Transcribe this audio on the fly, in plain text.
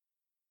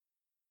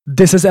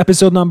This is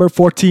episode number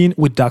 14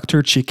 with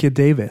Dr. Tchiki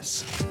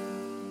Davis.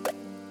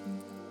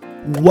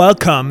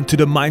 Welcome to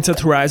the Mindset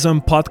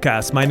Horizon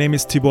podcast. My name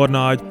is Tibor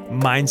Noid,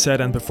 mindset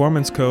and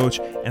performance coach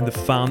and the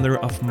founder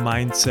of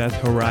Mindset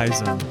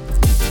Horizon.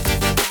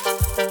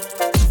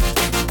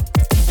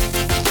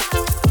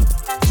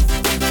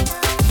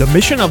 The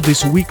mission of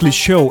this weekly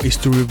show is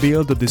to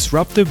reveal the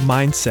disruptive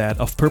mindset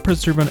of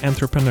purpose-driven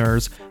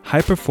entrepreneurs,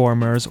 high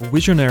performers,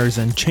 visionaries,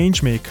 and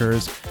change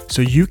makers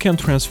so you can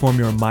transform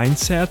your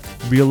mindset,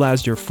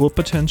 realize your full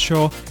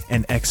potential,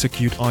 and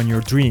execute on your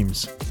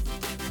dreams.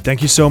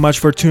 Thank you so much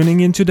for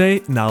tuning in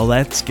today. Now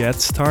let's get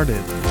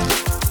started.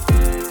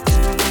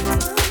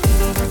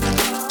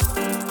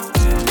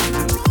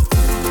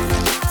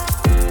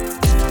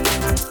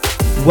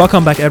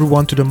 Welcome back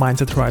everyone to the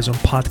Mindset Horizon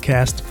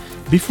podcast.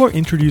 Before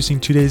introducing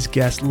today's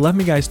guest, let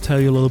me guys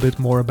tell you a little bit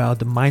more about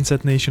the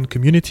Mindset Nation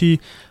community,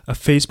 a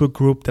Facebook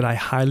group that I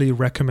highly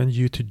recommend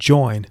you to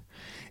join.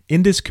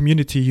 In this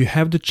community, you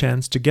have the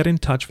chance to get in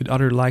touch with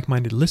other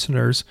like-minded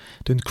listeners,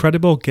 the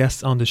incredible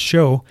guests on the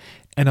show,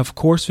 and of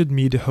course with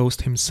me, the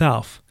host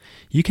himself.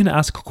 You can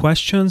ask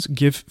questions,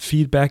 give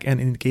feedback,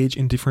 and engage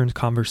in different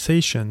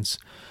conversations.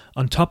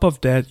 On top of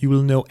that, you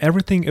will know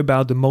everything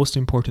about the most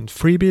important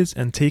freebies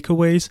and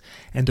takeaways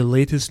and the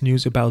latest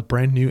news about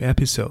brand new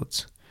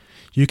episodes.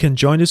 You can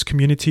join this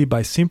community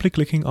by simply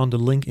clicking on the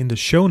link in the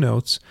show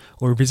notes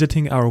or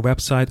visiting our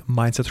website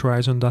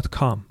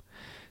mindsethorizon.com.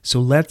 So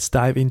let's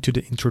dive into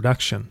the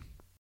introduction.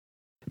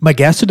 My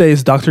guest today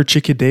is Dr.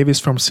 Tchiki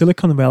Davis from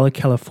Silicon Valley,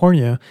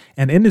 California,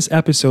 and in this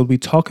episode we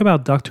talk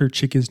about Dr.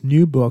 Tchiki's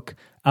new book,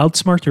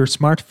 Outsmart Your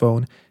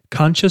Smartphone,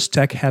 Conscious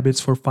Tech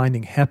Habits for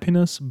Finding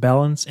Happiness,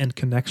 Balance, and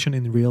Connection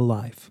in Real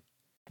Life.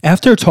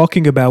 After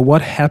talking about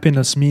what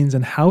happiness means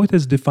and how it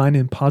is defined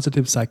in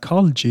positive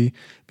psychology,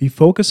 we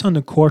focus on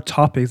the core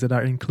topics that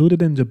are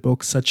included in the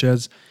book, such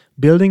as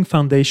building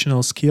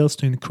foundational skills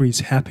to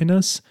increase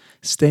happiness,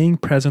 staying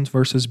present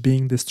versus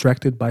being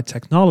distracted by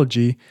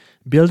technology,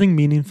 building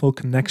meaningful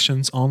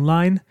connections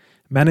online,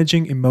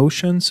 managing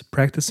emotions,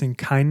 practicing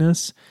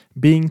kindness,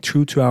 being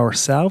true to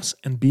ourselves,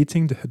 and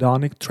beating the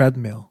hedonic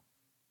treadmill.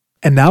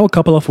 And now a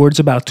couple of words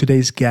about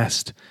today's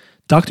guest.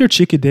 Dr.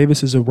 Tchiki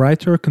Davis is a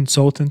writer,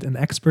 consultant, and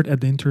expert at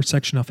the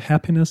intersection of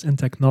happiness and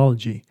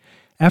technology.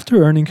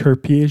 After earning her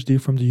PhD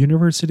from the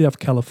University of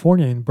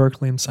California in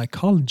Berkeley in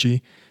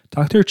psychology,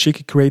 Dr.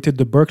 Tchiki created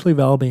the Berkeley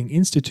Wellbeing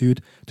Institute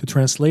to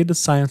translate the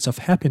science of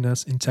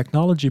happiness in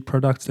technology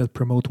products that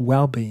promote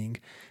well-being,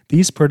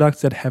 these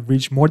products that have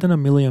reached more than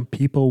 1 million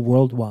people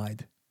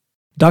worldwide.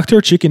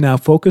 Dr. Tchiki now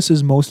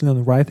focuses mostly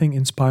on writing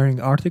inspiring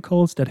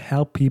articles that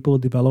help people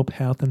develop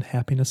health and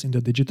happiness in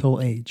the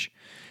digital age.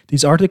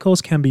 These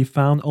articles can be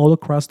found all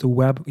across the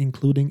web,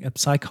 including at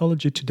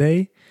Psychology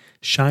Today,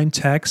 Shine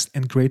Text,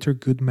 and Greater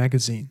Good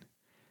magazine.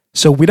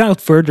 So without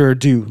further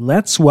ado,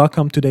 let's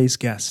welcome today's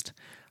guest.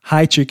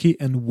 Hi, Tchiki,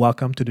 and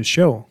welcome to the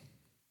show.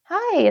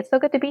 Hi, it's so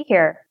good to be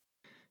here.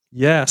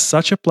 Yeah,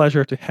 such a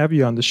pleasure to have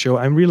you on the show.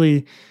 I'm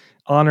really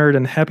honored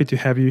and happy to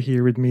have you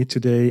here with me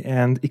today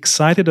and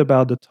excited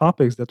about the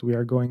topics that we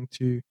are going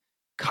to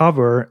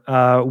cover.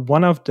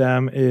 One of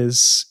them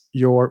is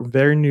your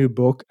very new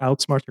book,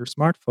 Outsmart Your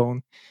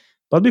Smartphone.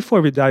 But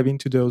before we dive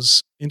into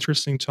those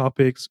interesting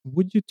topics,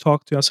 would you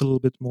talk to us a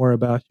little bit more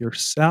about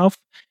yourself?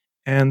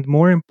 And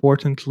more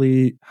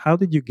importantly, how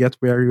did you get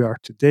where you are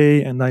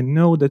today? And I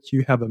know that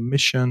you have a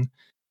mission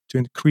to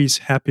increase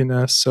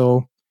happiness.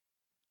 So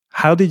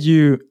how did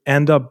you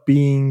end up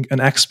being an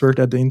expert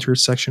at the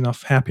intersection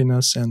of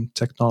happiness and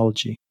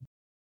technology?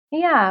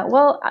 Yeah,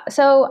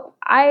 so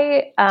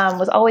I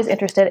was always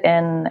interested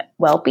in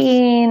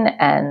well-being,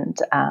 and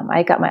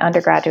I got my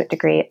undergraduate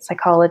degree in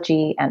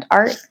psychology and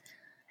art.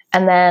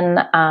 And then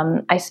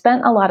I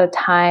spent a lot of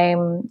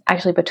time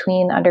actually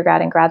between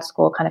undergrad and grad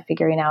school kind of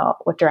figuring out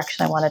what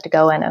direction I wanted to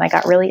go in. And I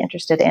got really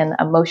interested in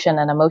emotion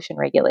and emotion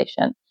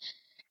regulation.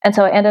 And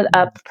so I ended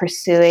up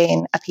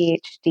pursuing a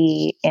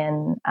PhD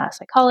in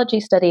psychology,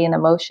 studying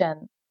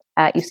emotion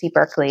at UC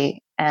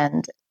Berkeley.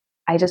 And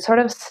I just sort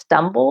of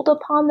stumbled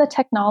upon the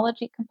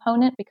technology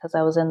component because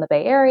I was in the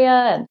Bay Area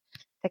and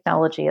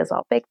technology is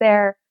all big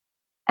there,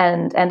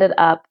 and ended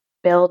up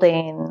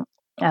building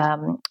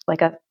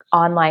like a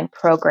online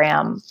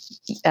program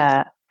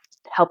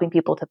helping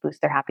people to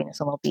boost their happiness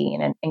and well-being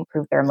and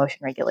improve their emotion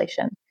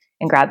regulation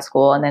in grad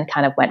school, and then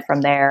kind of went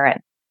from there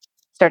and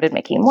started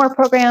making more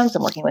programs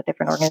and working with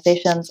different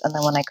organizations. And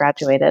then when I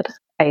graduated,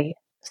 I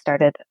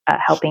started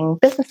helping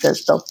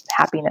businesses build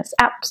happiness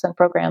apps and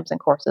programs and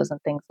courses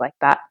and things like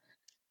that.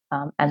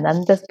 And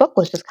then this book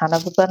was just kind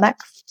of the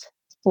next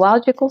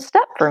logical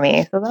step for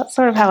me. So that's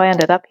sort of how I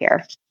ended up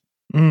here.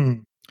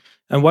 Mm.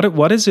 And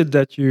what is it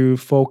that you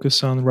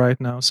focus on right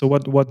now? So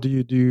what do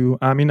you do?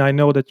 I mean, I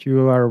know that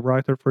you are a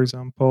writer, for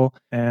example,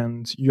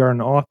 and you are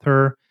an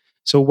author.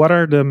 So what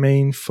are the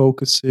main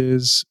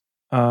focuses,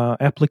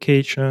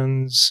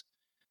 applications,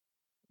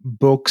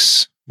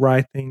 books,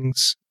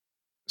 writings?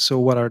 So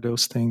what are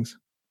those things?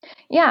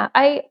 Yeah,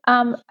 I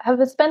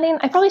probably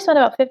spent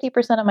about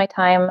 50% of my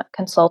time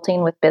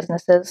consulting with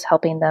businesses,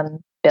 helping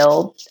them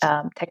build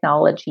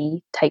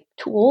technology type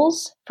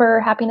tools for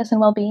happiness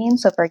and well-being.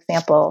 So, for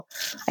example,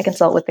 I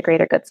consult with the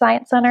Greater Good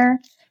Science Center,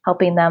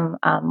 helping them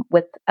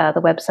with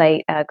the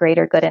website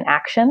Greater Good in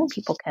Action.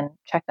 People can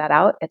check that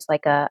out. It's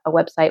like a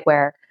website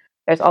where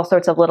there's all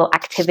sorts of little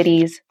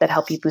activities that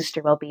help you boost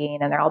your well-being,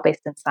 and they're all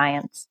based in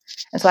science.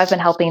 And so I've been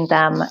helping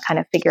them kind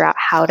of figure out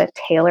how to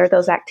tailor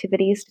those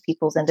activities to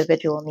people's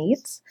individual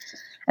needs.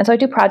 And so I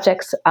do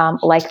projects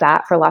like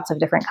that for lots of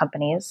different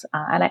companies.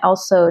 And I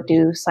also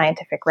do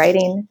scientific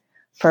writing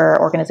for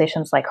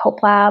organizations like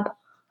Hope Lab.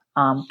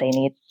 They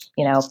need,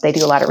 they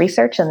do a lot of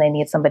research, and they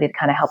need somebody to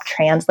kind of help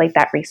translate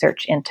that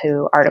research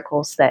into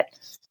articles that,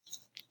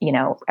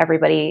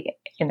 everybody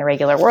in the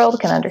regular world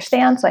can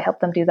understand. So I help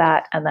them do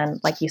that. And then,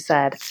 like you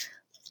said,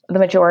 the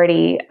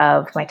majority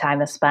of my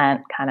time is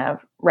spent kind of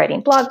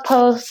writing blog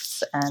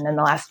posts. And in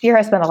the last year,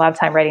 I spent a lot of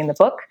time writing the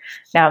book.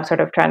 Now I'm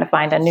sort of trying to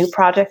find a new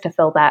project to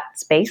fill that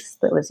space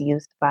that was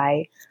used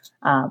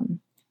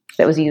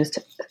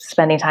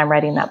spending time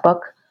writing that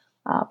book.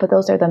 But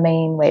those are the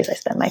main ways I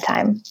spend my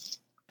time.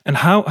 And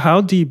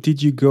how deep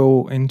did you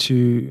go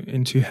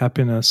into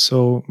happiness?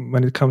 So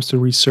when it comes to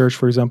research,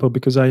 for example,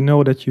 because I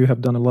know that you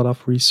have done a lot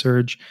of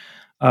research,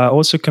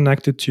 also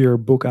connected to your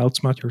book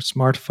Outsmart, your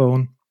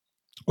smartphone.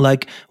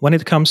 Like when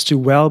it comes to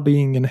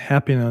well-being and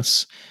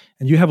happiness,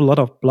 and you have a lot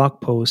of blog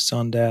posts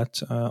on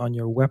that on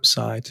your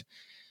website.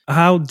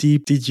 How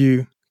deep did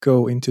you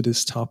go into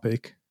this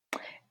topic?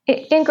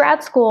 In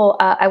grad school,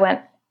 I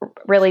went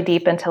really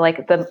deep into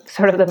like the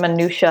sort of the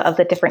minutia of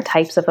the different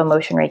types of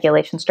emotion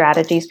regulation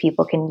strategies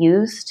people can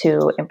use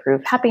to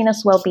improve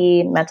happiness,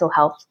 well-being, mental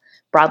health,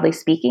 broadly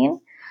speaking.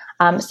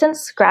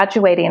 Since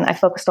graduating, I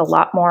focused a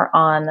lot more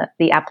on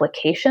the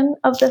application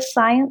of this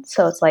science.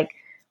 So it's like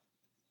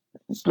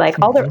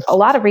a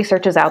lot of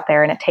research is out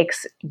there, and it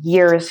takes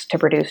years to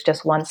produce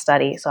just one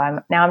study. So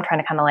I'm trying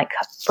to kind of like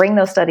bring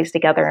those studies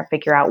together and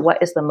figure out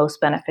what is the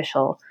most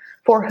beneficial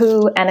for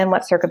who and in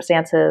what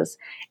circumstances,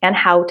 and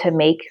how to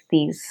make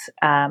these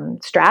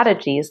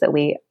strategies that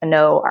we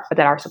know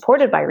that are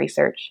supported by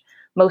research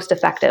most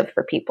effective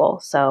for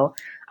people. So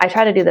I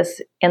try to do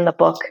this in the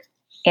book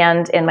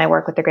and in my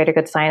work with the Greater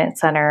Good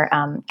Science Center,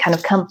 kind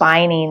of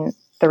combining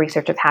the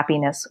research of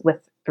happiness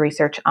with the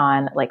research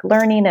on like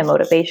learning and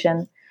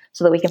motivation,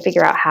 so that we can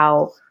figure out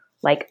how,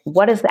 like,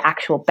 what is the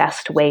actual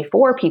best way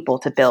for people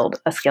to build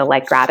a skill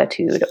like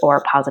gratitude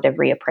or positive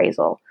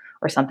reappraisal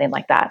or something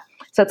like that.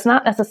 So it's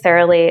not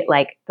necessarily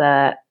like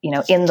the,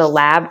 in the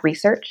lab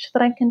research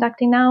that I'm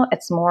conducting now.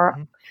 It's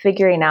more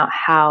figuring out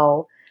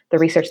how the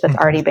research that's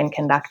already been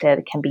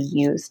conducted can be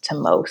used to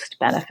most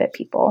benefit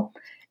people.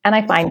 And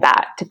I find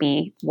that to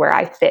be where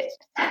I fit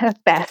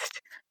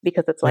best,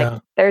 because it's like,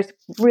 there's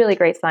really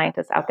great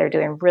scientists out there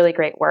doing really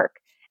great work.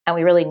 And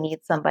we really need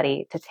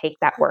somebody to take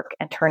that work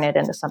and turn it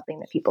into something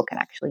that people can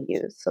actually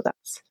use. So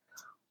that's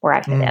where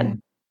I fit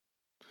in.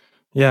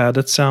 Yeah,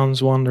 that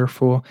sounds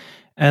wonderful.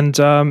 And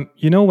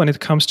when it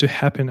comes to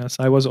happiness,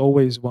 I was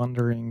always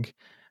wondering,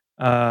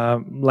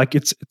 like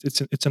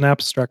it's an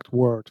abstract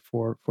word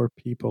for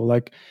people.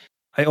 Like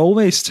I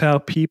always tell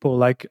people,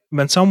 like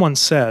when someone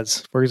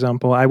says, for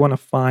example, I want to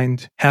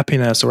find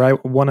happiness or I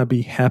want to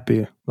be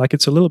happy, like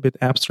it's a little bit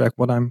abstract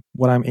what I'm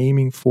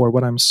aiming for,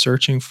 what I'm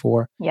searching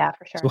for. Yeah,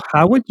 for sure. So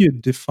how would you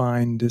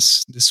define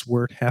this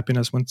word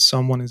happiness when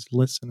someone is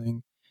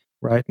listening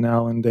right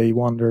now and they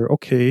wonder,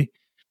 okay,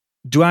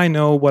 do I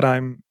know what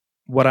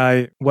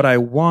I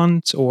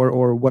want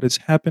or what is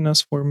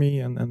happiness for me?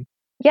 And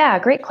Yeah,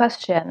 great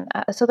question.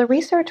 So the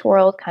research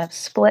world kind of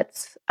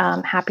splits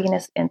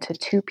happiness into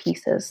two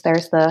pieces.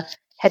 There's the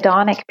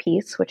hedonic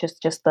piece, which is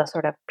just the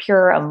sort of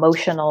pure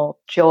emotional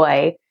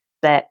joy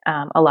that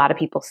a lot of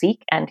people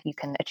seek and you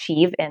can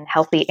achieve in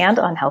healthy and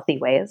unhealthy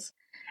ways.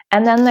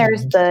 And then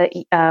there's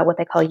the what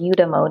they call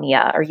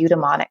eudaimonia or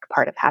eudaimonic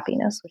part of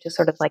happiness, which is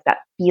sort of like that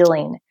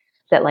feeling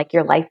that like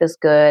your life is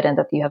good and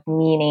that you have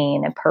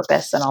meaning and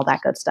purpose and all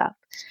that good stuff.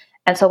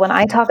 And so when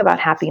I talk about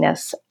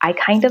happiness, I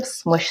kind of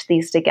smush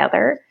these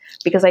together,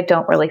 because I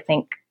don't really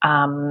think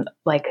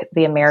like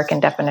the American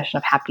definition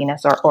of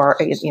happiness or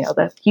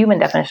the human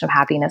definition of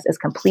happiness is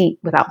complete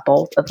without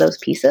both of those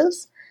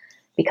pieces,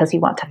 because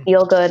you want to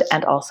feel good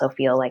and also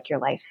feel like your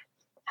life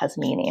has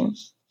meaning.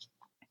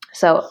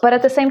 So, but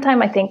at the same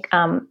time, I think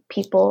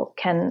people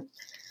can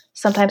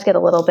sometimes get a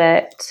little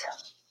bit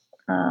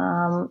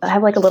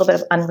have like a little bit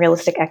of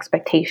unrealistic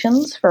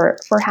expectations for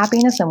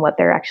happiness and what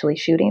they're actually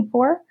shooting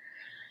for.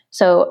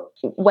 So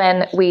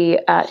when we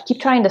keep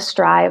trying to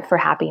strive for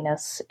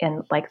happiness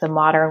in like the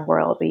modern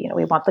world, we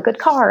want the good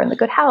car and the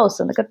good house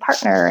and the good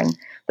partner and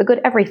the good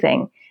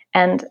everything.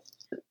 And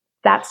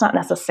that's not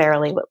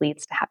necessarily what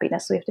leads to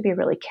happiness. So we have to be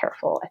really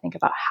careful, I think,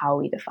 about how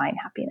we define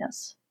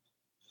happiness.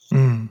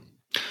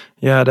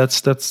 Yeah,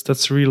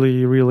 that's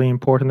really really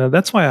important. And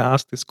that's why I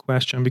asked this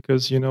question,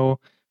 because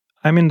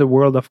I'm in the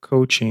world of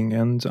coaching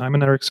and I'm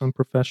an Ericsson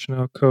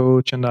professional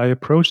coach, and I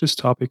approach this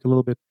topic a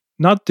little bit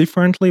not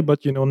differently, but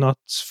not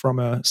from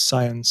a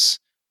science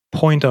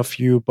point of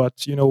view.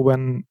 But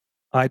when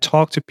I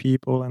talk to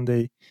people and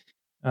they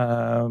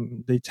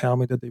tell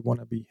me that they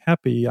want to be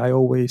happy, I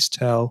always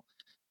tell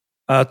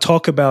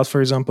talk about,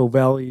 for example,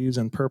 values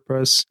and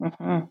purpose,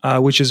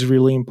 which is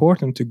really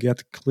important to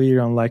get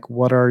clear on, like,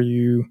 what are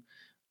you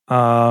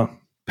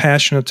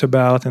passionate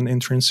about, and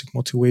intrinsic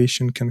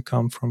motivation can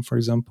come from, for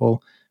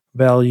example,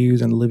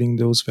 values and living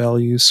those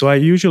values. So I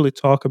usually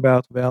talk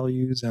about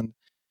values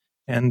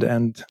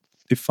and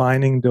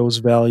defining those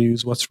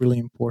values, what's really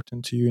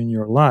important to you in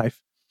your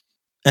life,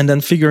 and then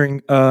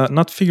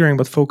not figuring,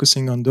 but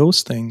focusing on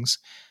those things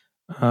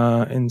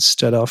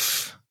instead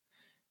of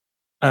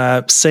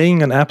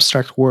saying an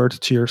abstract word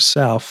to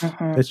yourself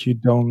that you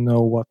don't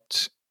know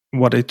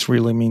what it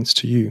really means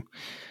to you.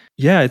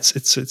 Yeah,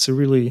 it's a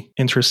really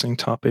interesting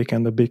topic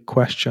and a big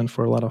question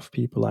for a lot of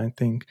people, I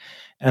think.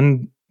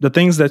 And the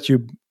things that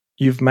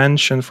you've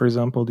mentioned, for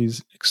example,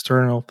 these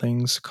external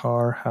things,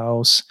 car,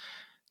 house,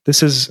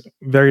 this is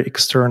very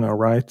external,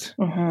 right?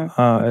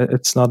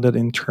 It's not that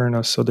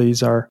internal. So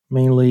these are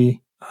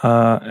mainly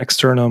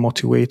external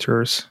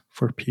motivators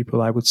for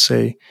people, I would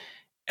say.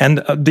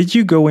 And did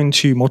you go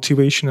into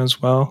motivation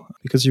as well?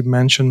 Because you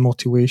mentioned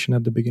motivation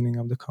at the beginning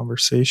of the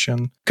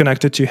conversation,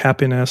 connected to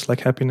happiness, like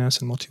happiness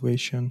and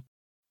motivation.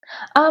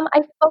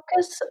 I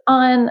focus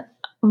on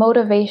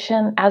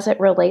motivation as it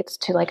relates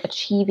to like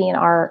achieving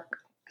our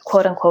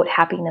quote unquote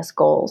happiness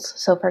goals.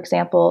 So, for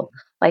example,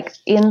 like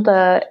in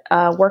the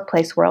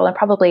workplace world, and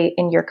probably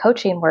in your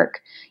coaching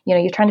work,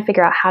 you're trying to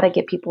figure out how to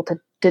get people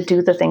to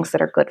do the things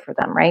that are good for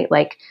them, right?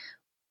 Like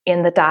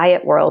in the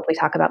diet world, we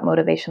talk about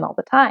motivation all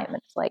the time.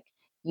 It's like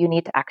you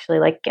need to actually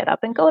like get up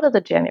and go to the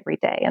gym every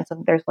day. And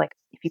so there's like,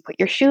 if you put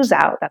your shoes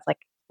out, that's like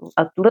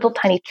a little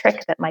tiny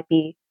trick that might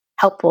be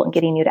helpful in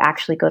getting you to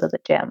actually go to the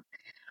gym.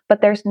 But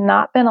there's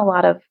not been a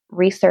lot of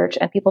research,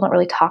 and people don't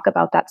really talk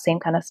about that same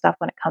kind of stuff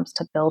when it comes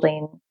to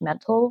building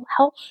mental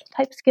health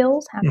type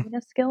skills,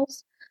 happiness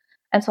skills.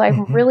 And so I'm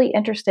Mm-hmm. really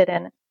interested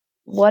in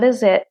what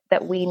is it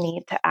that we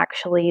need to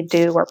actually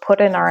do or put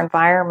in our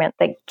environment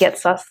that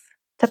gets us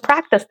to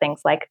practice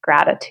things like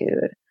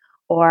gratitude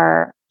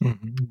or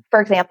Mm-hmm.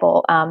 for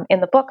example, in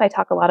the book, I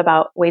talk a lot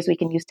about ways we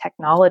can use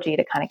technology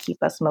to kind of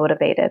keep us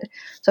motivated.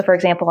 So, for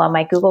example, on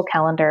my Google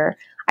Calendar,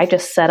 I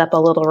just set up a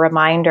little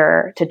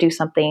reminder to do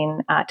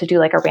something, to do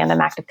like a random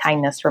act of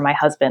kindness for my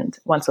husband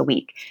once a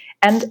week.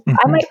 And I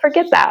Mm-hmm. might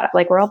forget that.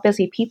 Like, we're all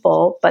busy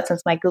people, but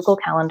since my Google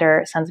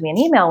Calendar sends me an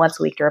email once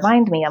a week to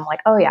remind me, I'm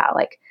like, oh, yeah,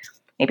 like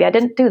maybe I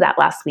didn't do that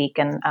last week.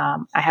 And I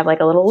have like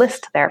a little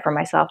list there for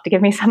myself to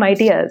give me some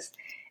ideas.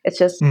 It's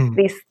just Mm.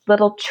 these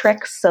little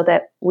tricks so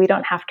that we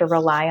don't have to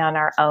rely on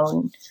our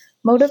own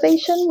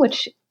motivation,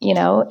 which,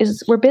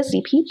 is we're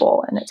busy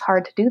people and it's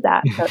hard to do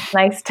that. So it's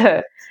nice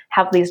to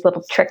have these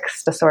little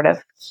tricks to sort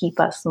of keep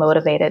us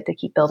motivated to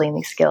keep building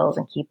these skills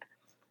and keep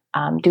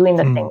doing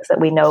the Mm. things that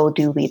we know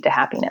do lead to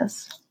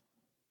happiness.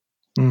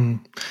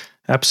 Mm.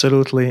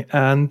 Absolutely.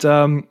 And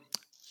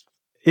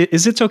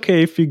is it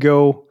okay if we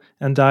go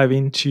and dive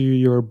into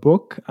your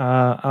book,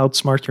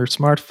 Outsmart Your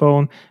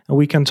Smartphone, and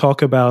we can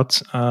talk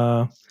about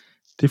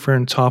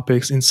different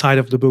topics inside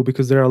of the book,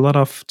 because there are a lot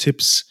of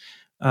tips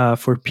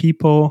for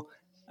people,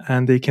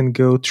 and they can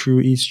go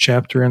through each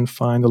chapter and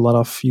find a lot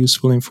of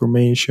useful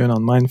information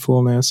on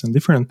mindfulness and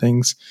different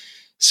things.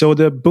 So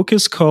the book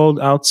is called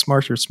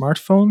Outsmart Your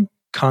Smartphone: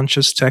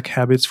 Conscious Tech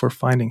Habits for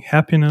Finding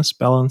Happiness,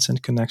 Balance,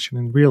 and Connection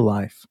in Real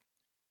Life.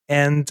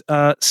 And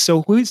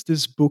so, who is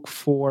this book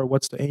for?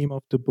 What's the aim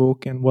of the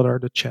book, and what are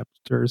the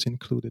chapters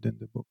included in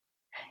the book?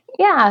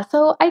 Yeah,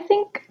 so I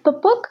think the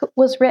book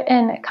was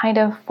written kind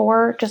of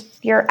for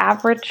just your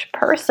average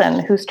person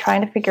who's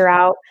trying to figure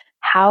out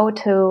how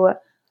to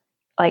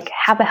like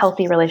have a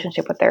healthy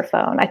relationship with their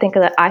phone. I think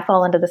that I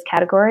fall into this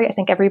category. I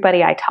think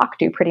everybody I talk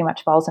to pretty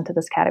much falls into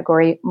this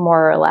category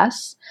more or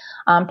less,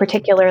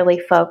 particularly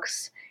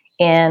folks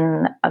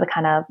in the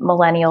kind of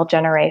millennial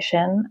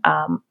generation.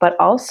 But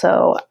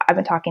also, I've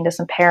been talking to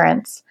some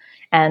parents,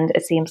 and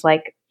it seems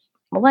like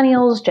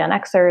millennials, Gen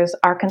Xers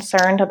are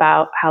concerned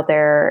about how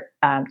their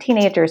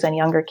teenagers and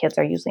younger kids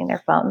are using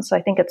their phones. So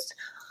I think it's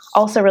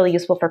also really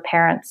useful for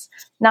parents,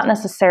 not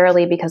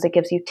necessarily because it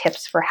gives you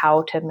tips for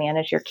how to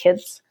manage your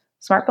kids'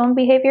 smartphone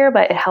behavior,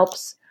 but it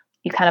helps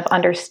you kind of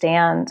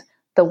understand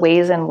the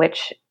ways in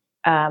which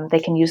they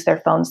can use their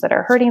phones that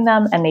are hurting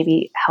them, and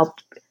maybe help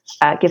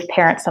give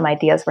parents some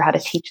ideas for how to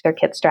teach their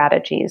kids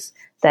strategies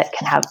that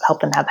can help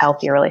them have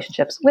healthier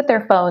relationships with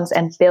their phones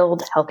and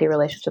build healthy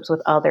relationships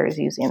with others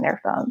using their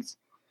phones.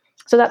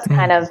 So that's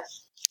kind Mm. of,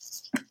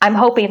 I'm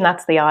hoping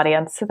that's the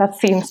audience. That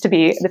seems to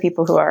be the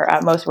people who are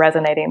most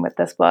resonating with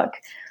this book.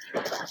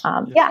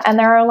 Yeah, and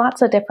there are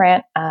lots of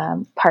different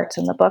parts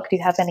in the book. Do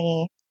you have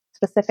any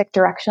specific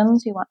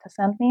directions you want to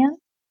send me in?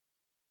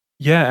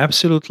 Yeah,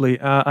 absolutely.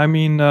 I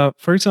mean,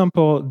 for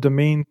example, the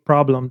main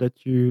problem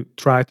that you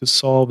try to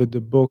solve with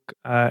the book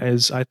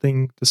is, I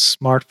think, the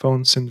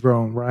smartphone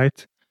syndrome,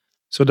 right?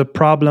 So the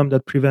problem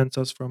that prevents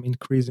us from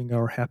increasing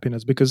our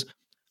happiness, because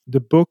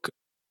the book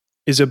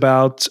is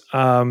about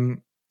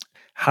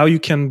how you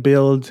can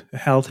build a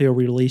healthier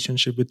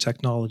relationship with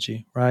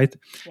technology, right?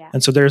 Yeah.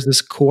 And so there's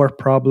this core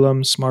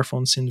problem,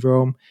 smartphone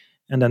syndrome,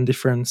 and then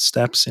different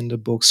steps in the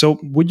book. So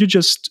would you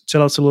just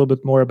tell us a little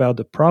bit more about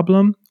the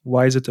problem?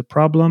 Why is it a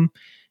problem?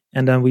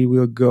 and then we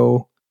will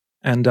go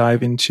and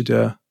dive into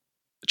the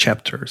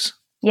chapters.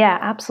 Yeah,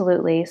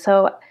 absolutely.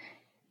 So,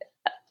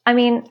 I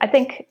mean, I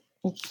think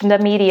the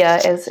media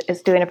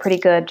is doing a pretty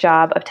good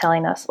job of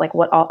telling us like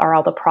what are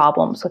all the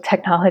problems with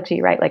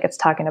technology, right? Like it's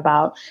talking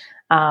about,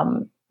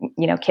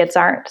 kids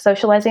aren't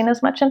socializing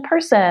as much in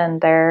person.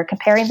 They're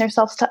comparing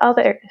themselves to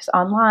others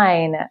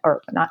online,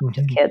 or not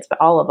just Mm-hmm. kids, but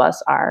all of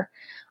us are.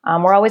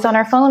 We're always on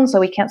our phones, so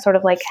we can't sort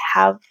of like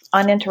have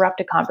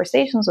uninterrupted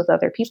conversations with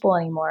other people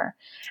anymore.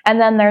 And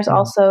then there's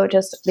also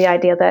just the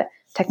idea that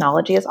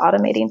technology is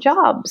automating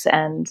jobs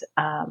and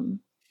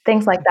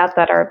things like that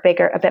that are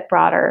bigger, a bit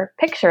broader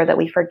picture that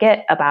we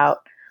forget about.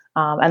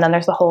 And then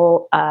there's the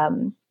whole,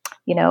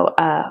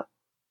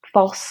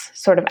 false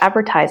sort of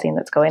advertising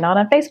that's going on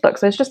Facebook.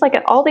 So it's just like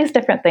all these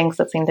different things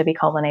that seem to be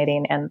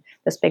culminating in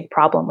this big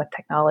problem with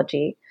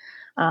technology.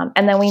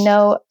 And then we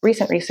know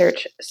recent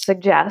research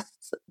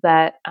suggests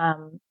that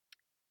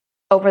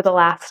over the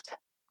last,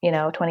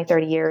 20,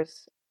 30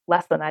 years,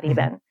 less than that Mm-hmm.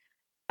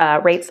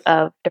 even, rates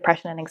of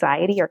depression and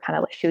anxiety are kind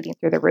of like shooting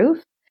through the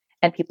roof,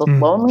 and people's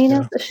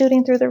loneliness Yeah. is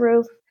shooting through the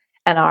roof,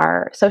 and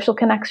our social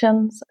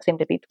connections seem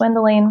to be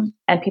dwindling.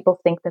 And people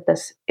think that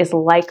this is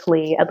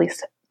likely, at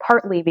least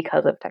partly,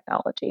 because of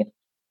technology.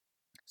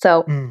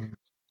 So Mm.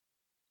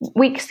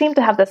 we seem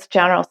to have this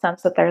general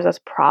sense that there's this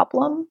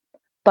problem,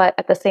 but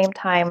at the same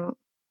time,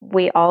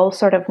 we all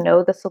sort of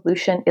know the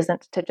solution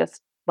isn't to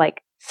just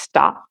like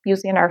stop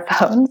using our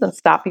phones and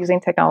stop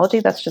using technology.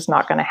 That's just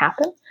not going to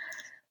happen.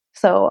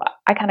 So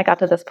I kind of got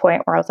to this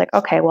point where I was like,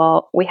 okay,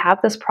 well, we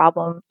have this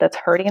problem that's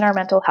hurting our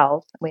mental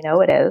health. We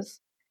know it is.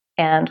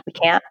 And we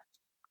can't,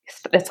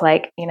 it's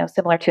like,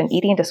 similar to an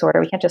eating disorder.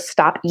 We can't just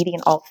stop eating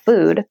all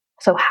food.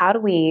 So how do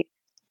we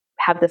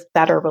have this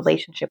better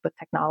relationship with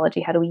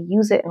technology? How do we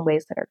use it in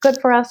ways that are good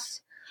for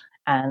us?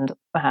 And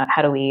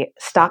how do we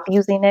stop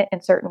using it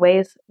in certain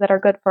ways that are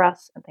good for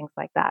us and things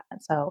like that?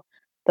 And so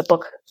the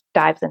book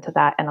dives into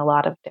that in a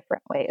lot of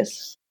different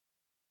ways.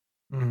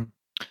 Mm.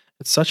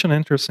 It's such an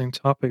interesting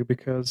topic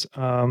because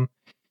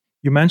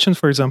you mentioned,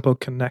 for example,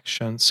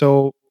 connection.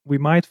 So we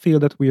might feel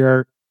that we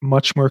are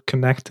much more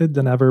connected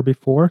than ever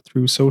before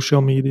through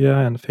social media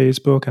and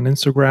Facebook and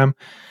Instagram,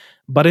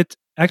 but it's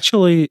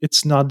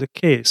not the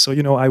case. So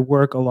I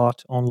work a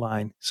lot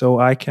online, so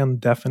I can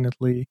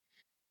definitely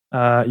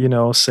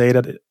say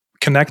that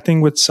connecting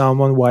with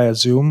someone via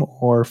Zoom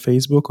or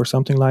Facebook or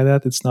something like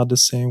that, it's not the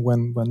same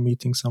when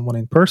meeting someone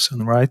in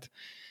person, right?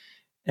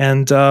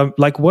 And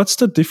like, what's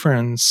the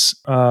difference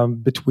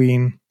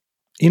between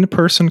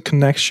in-person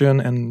connection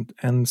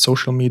and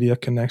social media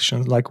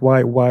connections? Like,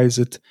 why is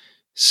it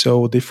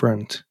so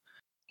different?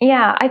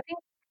 Yeah,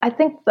 I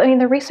mean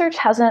the research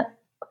hasn't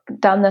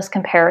done this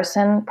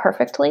comparison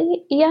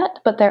perfectly yet,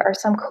 but there are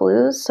some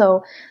clues.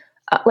 So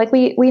like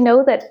we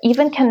know that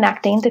even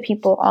connecting to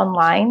people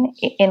online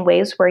in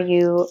ways where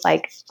you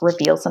like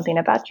reveal something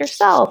about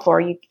yourself,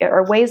 or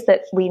ways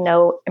that we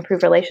know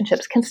improve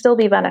relationships, can still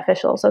be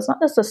beneficial. So it's not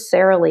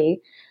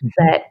necessarily Mhm.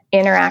 that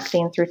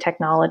interacting through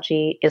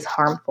technology is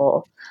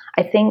harmful.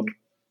 I think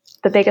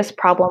the biggest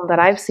problem that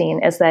I've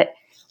seen is that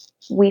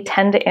we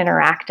tend to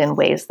interact in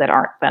ways that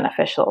aren't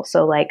beneficial.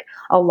 So, like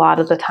a lot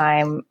of the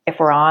time, if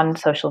we're on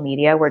social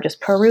media, we're just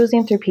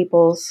perusing through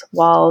people's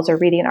walls or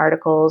reading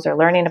articles or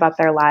learning about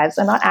their lives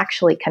and not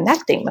actually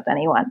connecting with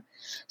anyone.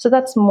 So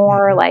that's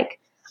more Mhm.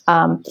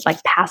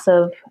 like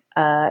passive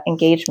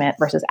engagement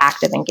versus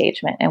active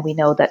engagement, and we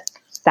know that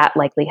that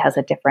likely has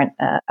a different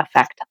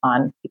effect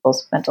on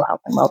people's mental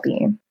health and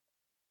well-being.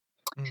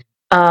 Mm.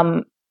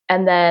 Um,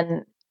 and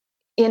then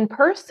in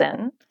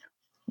person,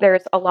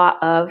 there's a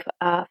lot of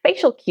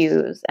facial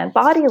cues and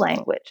body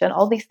language and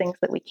all these things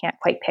that we can't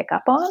quite pick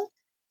up on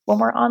when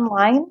we're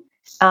online.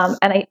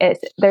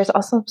 There's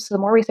also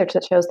some more research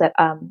that shows that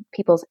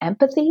people's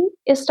empathy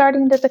is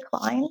starting to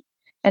decline,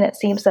 and it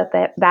seems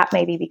that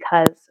may be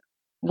because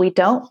we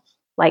don't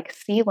like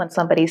see when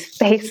somebody's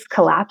face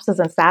collapses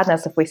in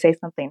sadness if we say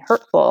something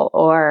hurtful,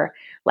 or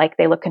like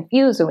they look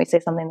confused when we say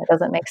something that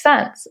doesn't make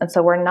sense, and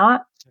so we're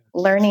not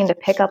learning to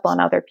pick up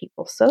on other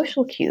people's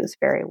social cues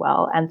very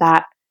well, and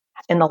that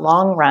in the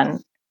long run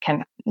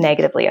can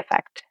negatively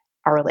affect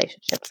our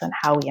relationships and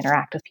how we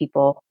interact with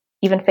people,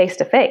 even face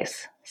to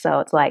face. So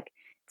it's like,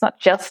 it's not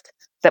just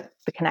that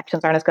the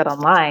connections aren't as good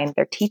online,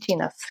 they're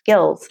teaching us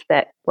skills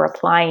that we're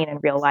applying in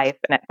real life,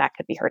 and that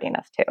could be hurting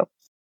us too.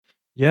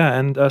 Yeah,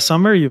 and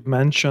somewhere you've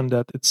mentioned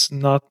that it's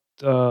not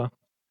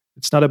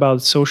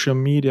about social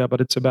media, but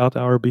it's about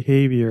our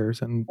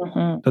behaviors and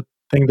Mm-hmm. the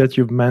thing that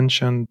you've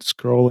mentioned,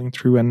 scrolling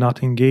through and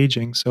not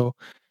engaging. So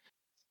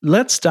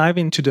let's dive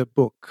into the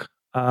book.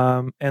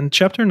 And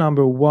chapter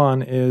number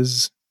 1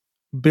 is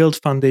build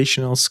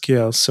foundational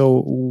skills.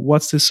 So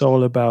what's this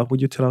all about?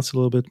 Would you tell us a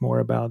little bit more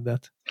about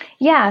that?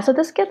 Yeah, so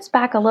this gets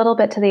back a little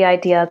bit to the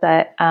idea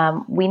that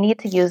we need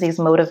to use these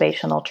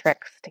motivational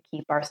tricks to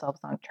keep ourselves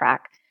on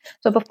track.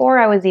 So before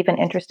I was even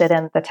interested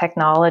in the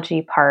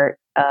technology part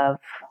of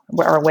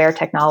where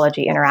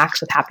technology interacts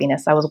with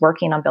happiness, I was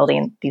working on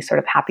building these sort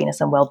of happiness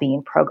and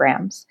well-being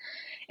programs.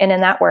 And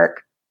in that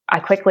work, I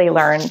quickly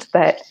learned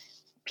that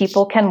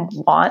people can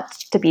want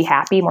to be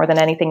happy more than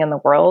anything in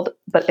the world,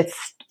 but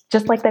it's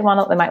just like they might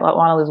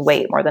want to lose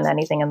weight more than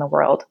anything in the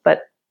world.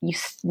 But you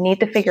need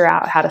to figure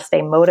out how to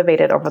stay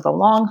motivated over the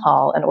long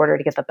haul in order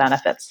to get the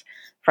benefits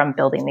from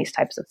building these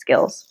types of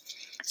skills.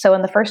 So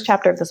in the first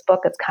chapter of this book,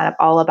 it's kind of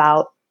all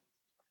about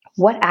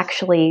what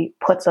actually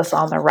puts us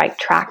on the right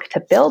track to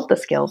build the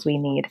skills we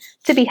need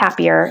to be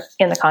happier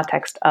in the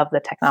context of the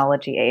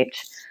technology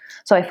age.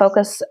 So I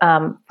focus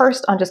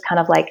first on just kind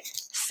of like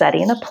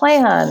setting a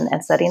plan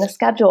and setting a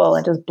schedule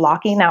and just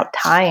blocking out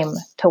time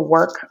to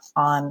work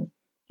on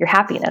your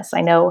happiness.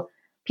 I know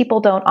people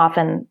don't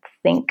often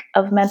think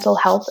of mental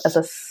health as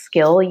a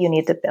skill you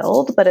need to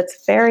build, but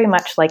it's very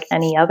much like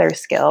any other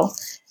skill.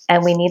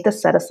 And we need to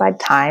set aside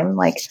time.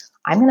 Like,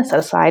 I'm going to set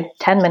aside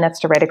 10 minutes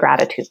to write a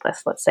gratitude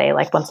list, let's say,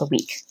 like once a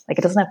week. Like,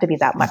 it doesn't have to be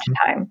that much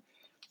time.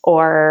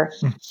 Or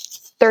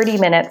 30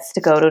 minutes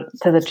to go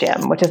to the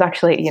gym, which is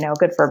actually,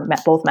 good for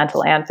both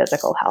mental and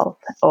physical health.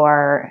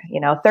 Or,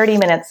 30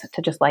 minutes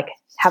to just like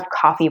have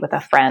coffee with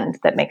a friend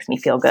that makes me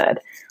feel good.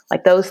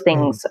 Like, those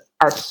things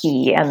are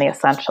key and the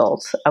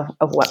essentials of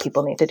what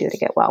people need to do to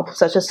get well.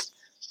 So it's just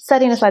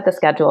setting aside the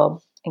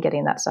schedule and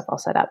getting that stuff all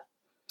set up.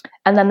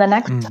 And then the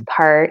next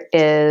part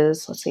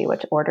is, let's see,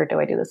 which order do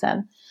I do this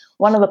in?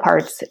 One of the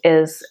parts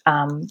is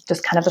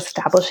just kind of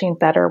establishing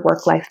better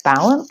work-life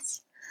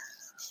balance.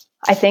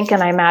 I think,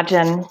 and I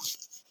imagine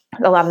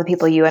a lot of the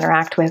people you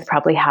interact with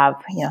probably have,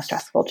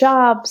 stressful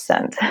jobs,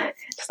 and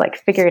just like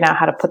figuring out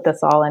how to put this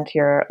all into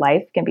your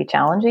life can be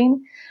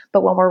challenging.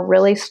 But when we're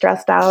really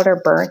stressed out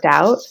or burnt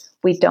out,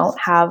 we don't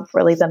have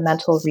really the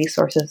mental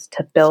resources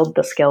to build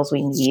the skills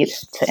we need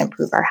to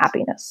improve our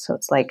happiness. So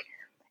it's like,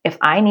 if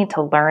I need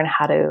to learn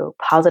how to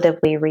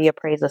positively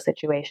reappraise a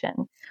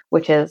situation,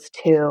 which is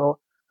to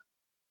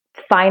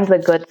find the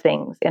good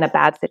things in a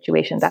bad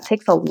situation, that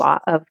takes a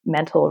lot of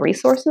mental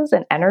resources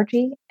and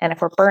energy. And if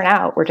we're burnt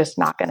out, we're just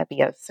not going to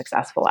be as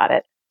successful at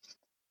it.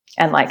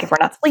 And like, if we're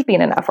not sleeping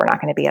enough, we're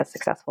not going to be as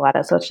successful at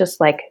it. So it's just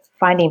like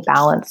finding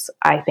balance,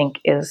 I think,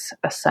 is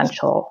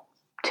essential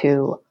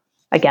to,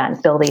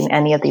 again, building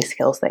any of these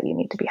skills that you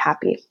need to be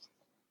happy.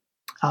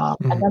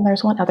 And then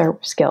there's one other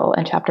skill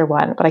in chapter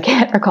 1, but I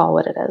can't recall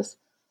what it is.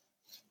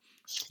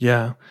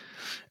 Yeah,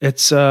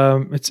 it's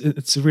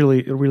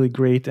really really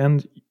great,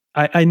 and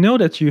I know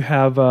that you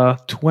have a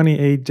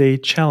 28-day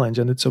challenge,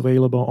 and it's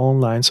available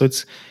online. So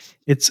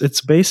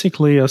it's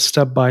basically a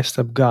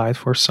step-by-step guide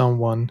for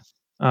someone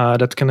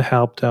that can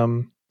help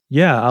them,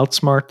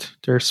 outsmart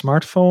their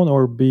smartphone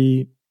or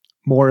be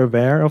more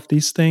aware of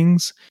these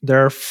things.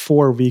 There are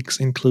 4 weeks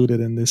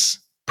included in this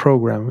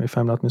program, if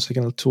I'm not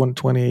mistaken,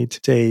 28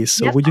 days.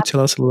 So Yep. would you tell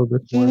us a little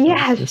bit more about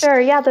Yeah, this?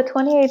 sure. Yeah, the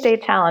 28-day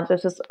challenge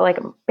is just like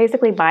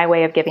basically my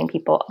way of giving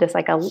people just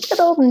like a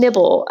little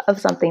nibble of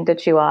something to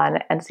chew on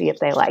and see if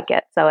they like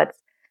it. So it's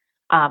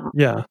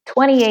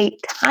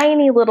 28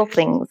 tiny little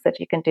things that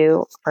you can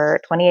do for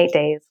 28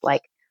 days.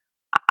 Like,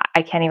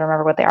 I can't even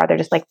remember what they are. They're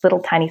just like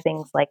little tiny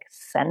things, like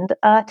send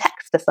a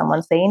text to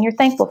someone saying you're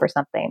thankful for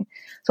something.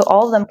 So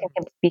all of them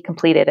can be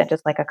completed in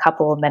just like a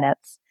couple of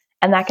minutes.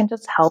 And that can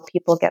just help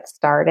people get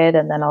started,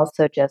 and then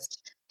also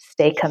just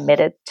stay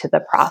committed to the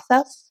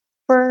process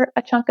for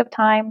a chunk of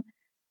time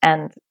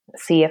and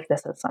see if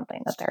this is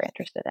something that they're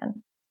interested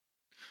in.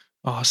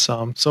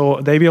 Awesome.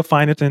 So they will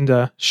find it in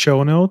the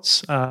show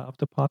notes of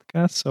the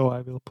podcast. So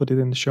I will put it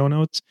in the show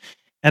notes.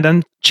 And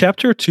then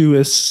chapter 2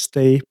 is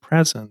stay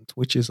present,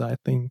 which is, I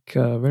think,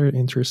 a very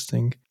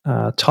interesting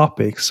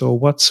topic. So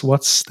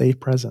what's stay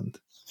present?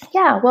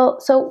 Yeah, well,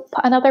 so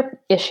another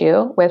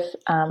issue with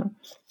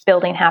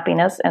building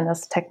happiness in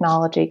this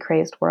technology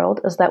crazed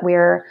world is that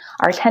our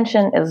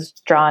attention is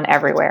drawn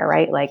everywhere,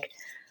 right? Like,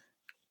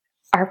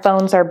 our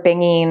phones are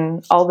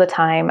binging all the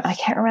time. I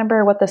can't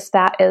remember what the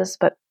stat is,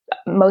 but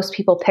most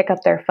people pick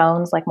up their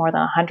phones like more than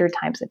 100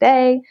 times a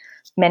day.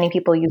 Many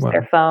people use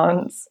their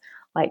phones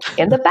like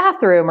in the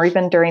bathroom or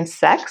even during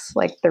sex.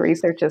 Like, the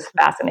research is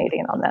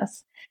fascinating on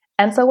this.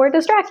 And so we're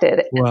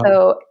distracted. Wow. And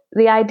so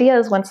the idea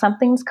is, when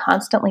something's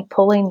constantly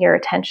pulling your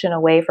attention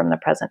away from the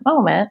present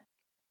moment,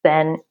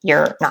 then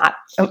you're not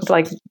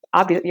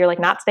you're like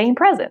not staying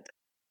present.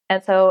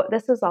 And so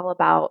this is all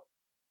about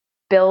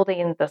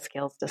building the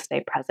skills to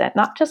stay present,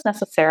 not just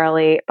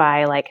necessarily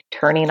by like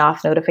turning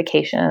off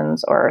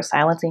notifications or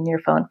silencing your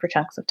phone for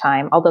chunks of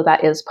time, although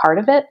that is part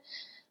of it.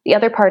 The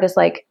other part is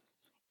like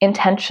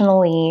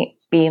intentionally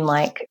being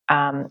like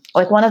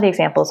one of the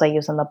examples I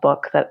use in the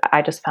book that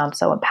I just found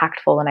so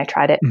impactful, and I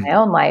tried it in my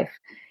own life,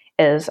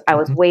 is I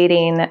was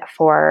waiting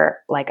for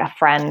like a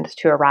friend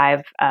to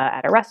arrive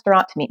at a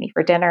restaurant to meet me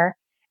for dinner.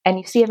 And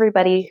you see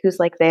everybody who's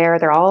like there,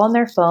 they're all on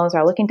their phones, they're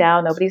all looking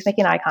down, nobody's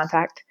making eye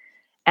contact.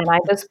 And I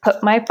just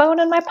put my phone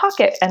in my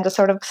pocket and just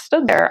sort of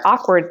stood there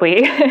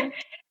awkwardly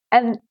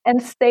and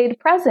stayed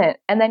present.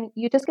 And then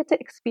you just get to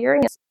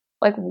experience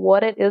like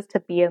what it is to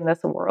be in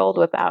this world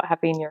without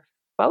having your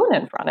phone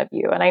in front of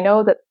you. And I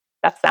know that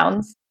that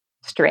sounds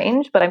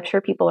strange, but I'm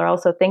sure people are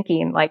also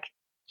thinking like,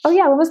 oh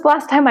yeah, when was the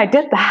last time I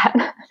did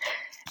that?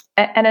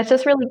 And it's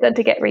just really good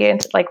to get re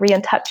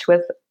in touch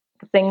with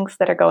the things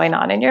that are going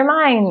on in your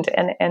mind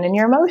and in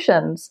your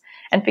emotions,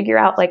 and figure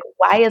out like,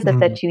 why is it Mm.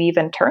 that you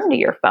even turn to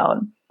your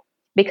phone?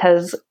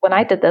 Because when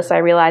I did this, I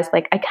realized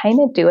like I kind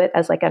of do it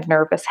as like a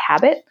nervous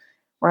habit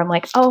where I'm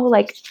like, oh,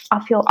 like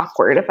I'll feel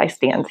awkward if I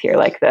stand here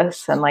like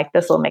this, and like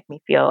this will make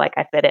me feel like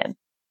I fit in.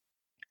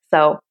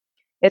 So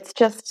it's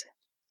just,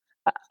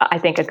 I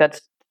think, a good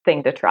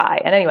thing to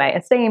try. And anyway,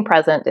 and staying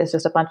present is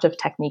just a bunch of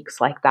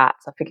techniques like that.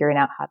 So figuring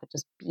out how to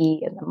just be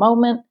in the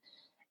moment.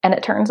 And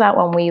it turns out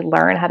when we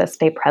learn how to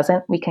stay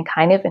present, we can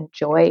kind of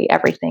enjoy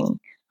everything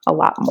a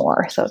lot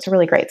more. So it's a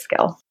really great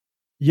skill.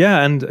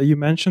 Yeah, and you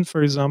mentioned,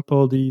 for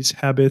example, these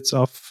habits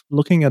of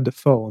looking at the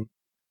phone.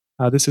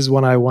 This is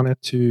one I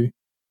wanted to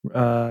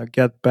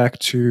get back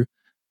to.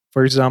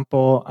 For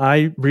example,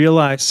 I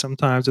realize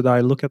sometimes that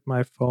I look at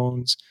my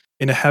phones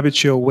in a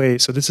habitual way.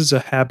 So this is a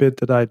habit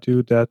that I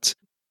do that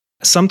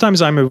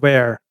sometimes I'm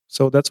aware.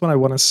 So that's what I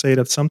want to say,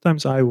 that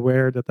sometimes I'm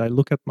aware that I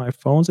look at my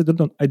phones. I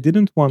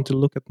didn't want to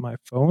look at my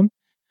phone,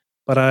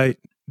 but I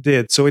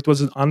did. So it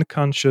was an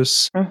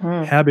unconscious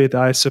Mm-hmm. habit,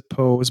 I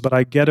suppose, but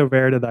I get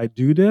aware that I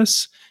do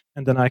this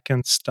and then I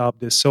can stop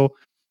this. So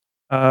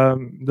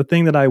the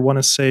thing that I want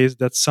to say is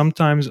that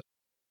sometimes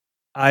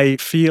I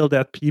feel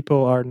that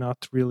people are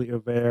not really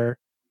aware,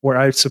 or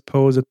I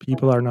suppose that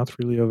people are not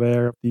really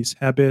aware of these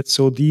habits.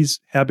 So these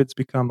habits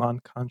become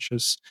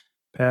unconscious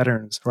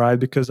patterns, right?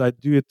 Because I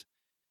do it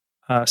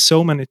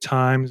so many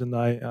times and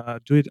I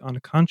do it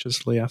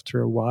unconsciously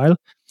after a while.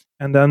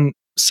 And then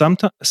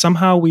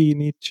somehow we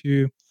need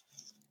to,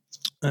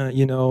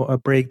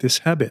 break this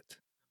habit.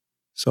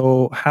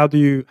 So how do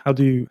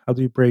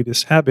you break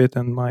this habit?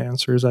 And my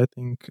answer is, I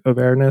think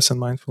awareness and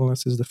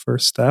mindfulness is the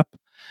first step.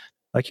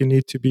 Like, you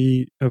need to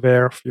be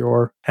aware of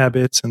your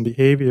habits and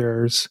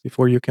behaviors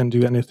before you can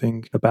do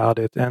anything about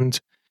it. And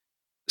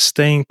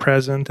staying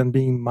present and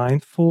being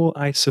mindful,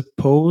 I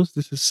suppose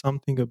this is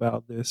something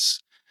about this.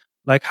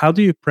 Like, how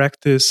do you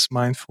practice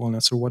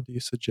mindfulness, or what do you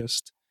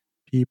suggest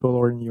people,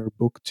 or in your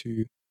book,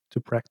 to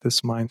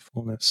practice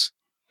mindfulness?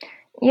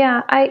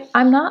 Yeah,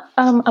 I'm not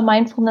a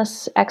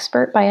mindfulness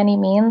expert by any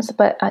means,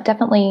 but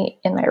definitely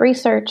in my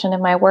research and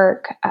in my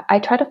work, I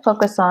try to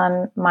focus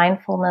on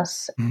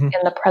mindfulness Hmm.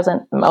 in the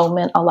present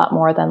moment a lot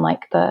more than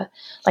like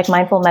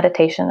mindful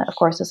meditation. Of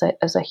course,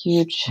 is a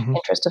huge Hmm.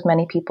 interest of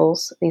many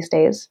people's these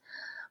days.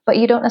 But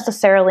you don't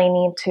necessarily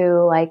need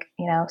to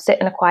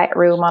sit in a quiet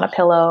room on a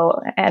pillow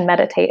and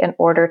meditate in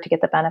order to get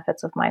the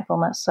benefits of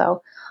mindfulness.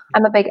 So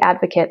I'm a big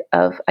advocate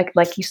of,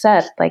 like you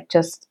said, like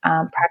just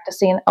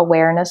practicing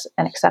awareness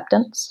and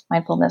acceptance.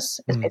 Mindfulness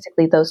is Mm.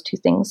 basically those two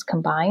things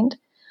combined,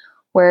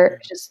 where Yeah.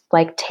 just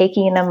like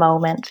taking a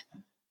moment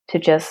to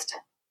just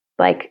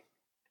like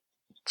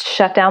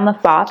shut down the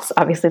thoughts.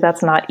 Obviously,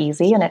 that's not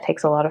easy and it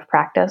takes a lot of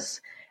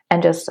practice,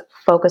 and just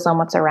focus on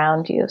what's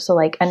around you. So,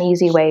 like, an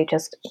easy way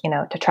just,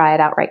 to try it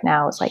out right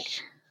now is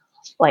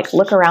like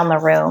look around the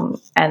room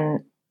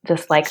and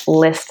just like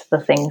list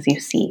the things you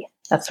see.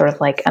 That's sort of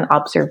like an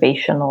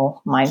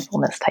observational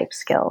mindfulness type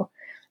skill.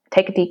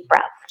 Take a deep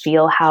breath,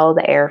 feel how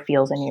the air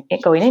feels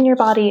going in your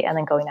body and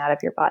then going out of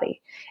your body.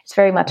 It's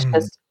very much Mm.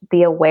 just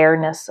the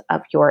awareness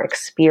of your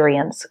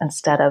experience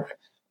instead of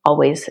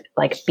always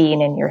like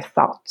being in your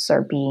thoughts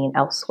or being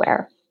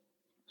elsewhere.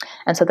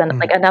 And so then,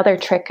 like, Mm. another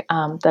trick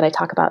that I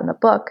talk about in the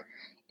book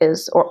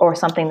is, or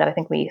something that I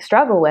think we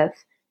struggle with,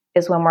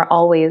 is when we're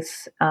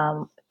always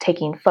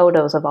taking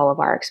photos of all of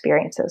our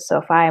experiences. So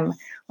if I'm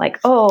like,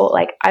 oh,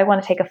 like I want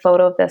to take a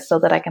photo of this so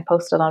that I can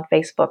post it on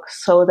Facebook,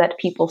 so that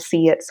people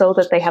see it, so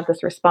that they have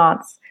this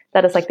response,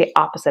 that is like the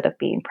opposite of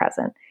being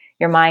present.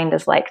 Your mind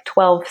is like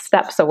 12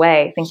 steps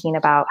away thinking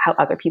about how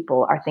other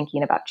people are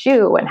thinking about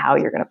you and how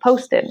you're going to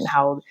post it and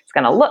how it's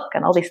going to look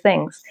and all these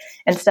things,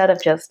 instead of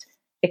just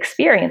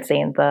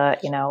experiencing the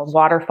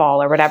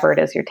waterfall or whatever it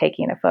is you're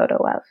taking a photo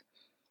of.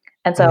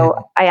 And so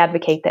Mm. I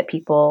advocate that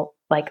people,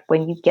 like,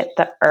 when you get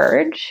the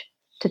urge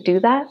to do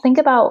that, think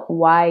about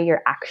why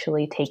you're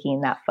actually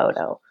taking that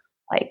photo.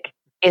 Like,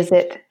 is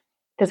it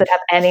does it have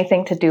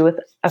anything to do with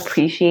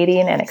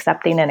appreciating and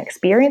accepting and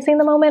experiencing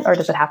the moment, or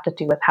does it have to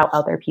do with how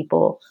other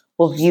people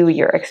will view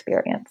your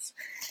experience?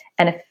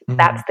 And if Mm.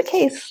 that's the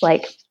case,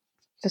 like,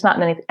 there's not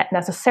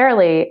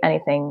necessarily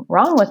anything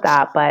wrong with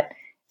that. But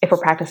if we're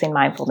practicing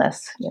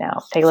mindfulness,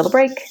 take a little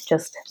break,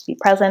 just be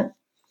present,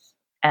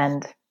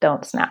 and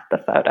don't snap the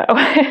photo.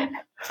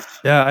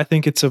 Yeah, I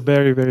think it's a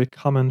very, very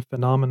common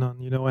phenomenon,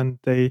 and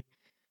they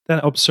then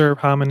observe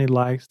how many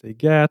likes they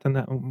get,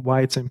 and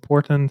why it's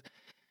important.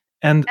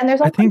 And And there's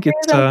I all think these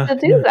it's reasons to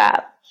do yeah,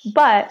 that.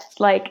 But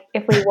like,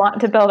 if we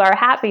want to build our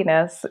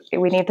happiness,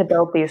 we need to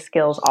build these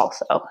skills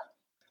also.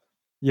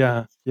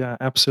 yeah, yeah,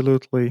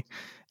 absolutely.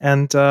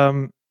 And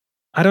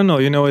I don't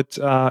know,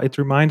 it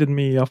reminded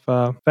me of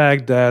a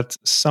fact that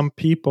some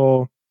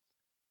people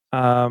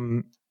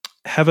um,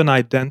 have an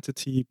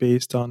identity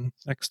based on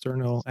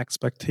external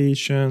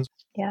expectations,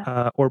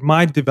 Yeah. or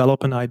might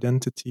develop an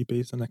identity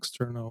based on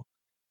external,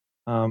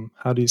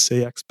 how do you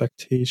say,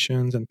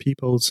 expectations and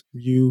people's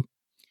view.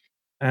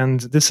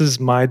 and this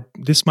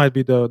might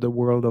be the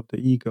world of the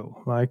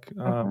ego. Like,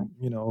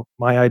 Mhm.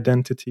 my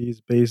identity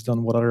is based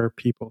on what other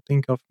people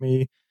think of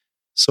me,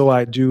 so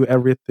I do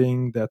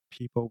everything that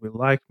people will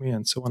like me,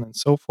 and so on and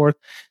so forth.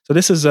 So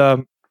this is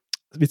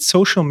with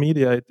social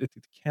media, it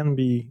can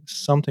be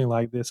something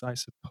like this, I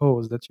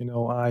suppose, that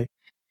I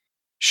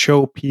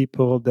show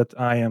people that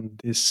I am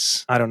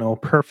this, I don't know,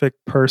 perfect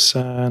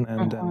person,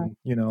 and Mhm. then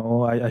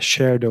I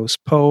share those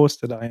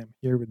posts that I am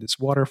here with this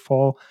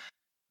waterfall,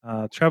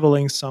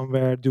 traveling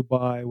somewhere,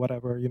 Dubai,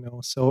 whatever.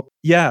 So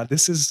yeah,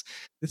 this is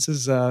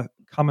a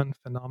common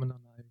phenomenon,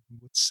 I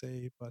would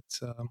say, but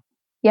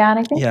Yeah, and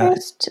I think yeah,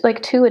 there's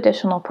like two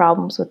additional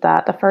problems with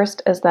that. The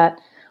first is that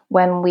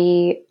when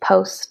we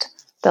post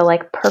the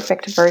like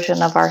perfect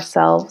version of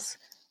ourselves,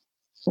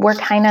 we're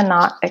kind of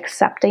not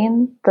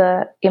accepting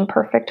the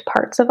imperfect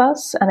parts of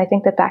us, and I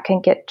think that that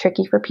can get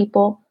tricky for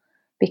people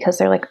because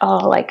they're like,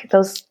 oh, like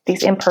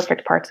these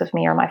imperfect parts of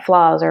me or my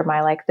flaws or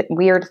my like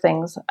weird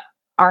things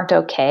aren't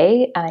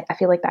okay, and I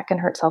feel like that can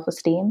hurt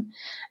self-esteem.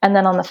 And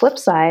then on the flip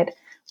side,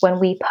 when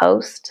we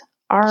post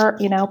our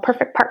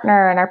perfect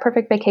partner and our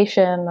perfect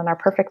vacation and our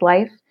perfect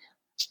life,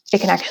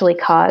 it can actually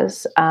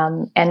cause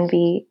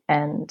envy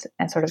and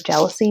sort of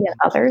jealousy in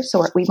others.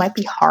 So we might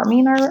be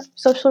harming our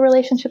social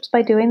relationships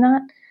by doing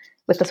that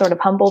with the sort of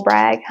humble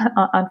brag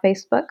on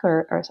Facebook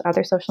or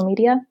other social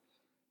media.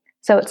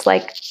 So it's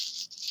like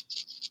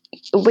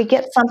we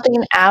get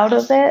something out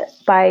of it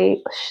by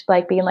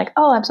like being like,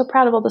 oh, I'm so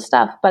proud of all this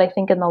stuff. But I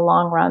think in the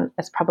long run,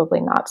 it's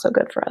probably not so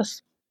good for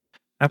us.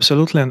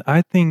 absolutely. And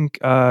I think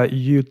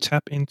you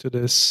tap into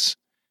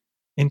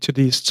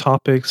these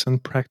topics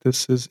and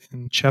practices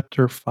in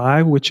chapter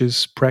 5, which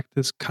is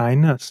practice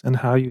kindness and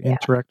how you Yeah.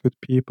 interact with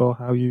people,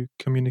 how you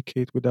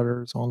communicate with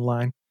others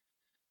online.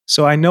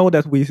 So I know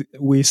that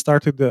we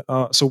started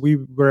so we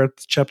were at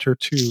chapter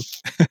 2,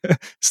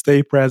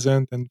 stay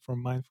present, and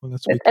from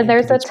mindfulness we And came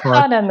to there's a this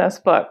part. ton in this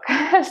book.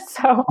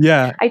 So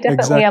Yeah, I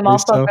definitely am exactly. all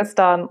So focused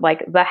on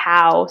like the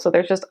how. So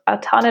there's just a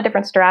ton of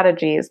different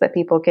strategies that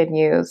people can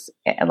use.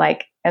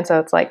 And so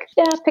it's like,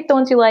 yeah, pick the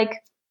ones you like,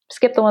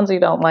 skip the ones you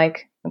don't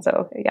like. And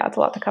so, yeah, it's a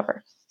lot to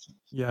cover.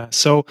 yeah.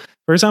 So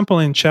for example,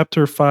 in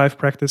chapter 5,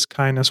 practice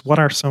kindness, what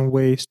are some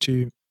ways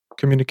to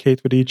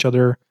communicate with each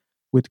other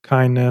with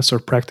kindness or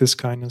practice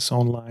kindness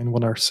online?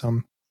 What are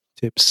some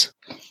tips?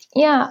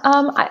 Yeah,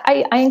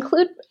 I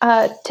include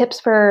tips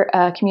for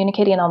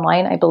communicating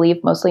online, I believe,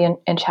 mostly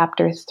in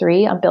chapter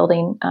 3 on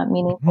building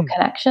meaningful Mhm,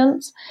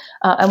 connections.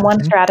 And one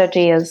mhm,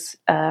 strategy is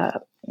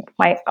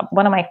my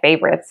one of my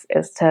favorites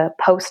is to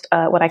post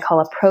what I call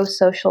a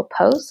pro-social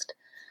post.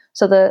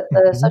 So the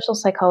mhm, social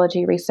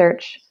psychology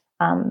research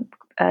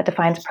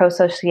defines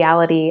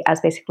pro-sociality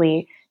as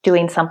basically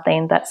doing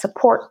something that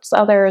supports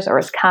others or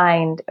is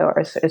kind or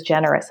is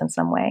generous in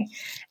some way.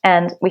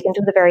 And we can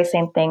do the very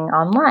same thing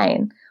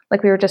online.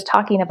 Like we were just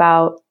talking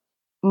about,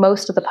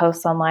 most of the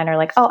posts online are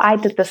like, oh, I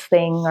did this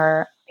thing,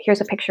 or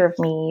here's a picture of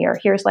me, or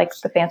here's like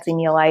the fancy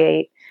meal I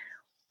ate.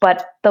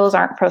 But those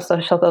aren't pro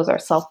social, those are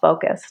self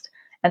focused.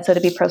 And so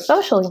to be pro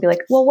social, you'd be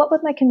like, well, what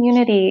would my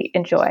community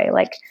enjoy?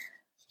 Like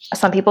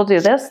some people do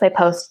this, they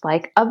post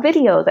like a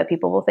video that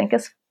people will think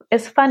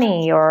is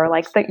funny, or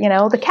like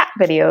the cat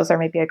videos are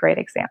maybe a great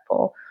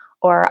example.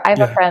 Or I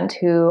have a yeah, friend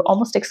who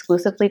almost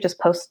exclusively just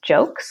posts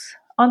jokes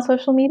on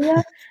social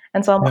media,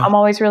 and so yeah, I'm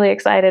always really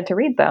excited to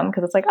read them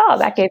because it's like, oh,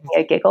 that gave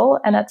me a giggle,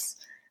 and that's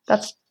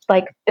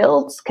like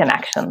builds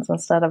connections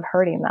instead of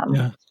hurting them.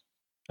 yeah.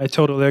 I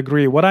totally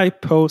agree. What I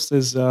post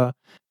is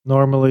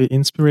normally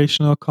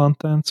inspirational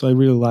content. So I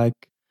really like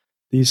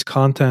these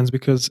contents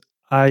because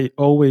I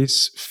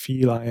always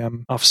feel I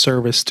am of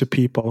service to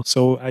people.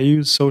 So I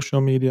use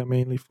social media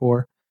mainly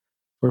for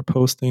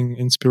posting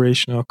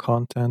inspirational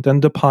content,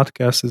 and the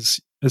podcast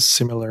is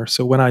similar.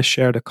 So when I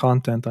share the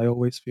content, I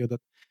always feel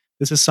that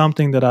this is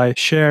something that I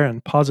share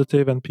and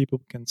positive, and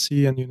people can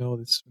see, and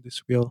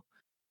this will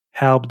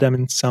help them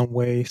in some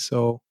way.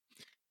 So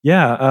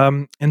yeah,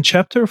 and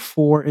chapter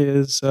 4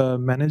 is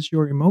manage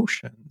your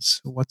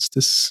emotions. What's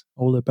this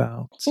all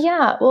about?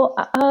 Yeah, well,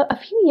 a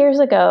few years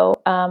ago,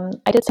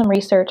 I did some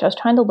research. I was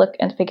trying to look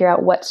and figure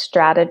out what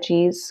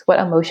strategies, what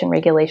emotion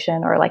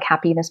regulation or like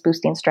happiness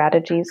boosting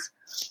strategies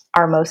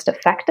are most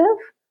effective.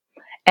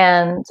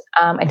 And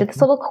I did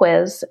this Mhm, little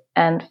quiz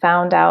and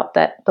found out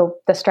that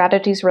the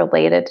strategies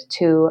related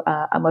to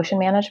emotion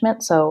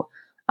management, so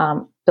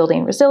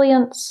building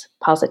resilience,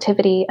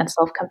 positivity, and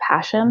self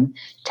mhm, compassion,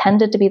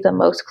 tended to be the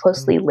most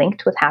mhm, closely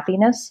linked with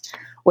happiness,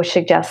 which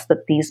suggests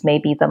that these may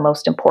be the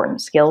most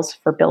important skills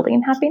for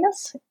building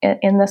happiness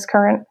in this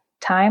current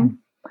mhm, time.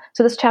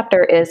 So, this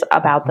chapter is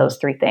about mhm. those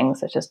three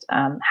things. It's just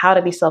how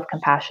to be self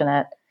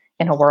compassionate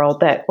in a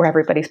world where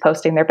everybody's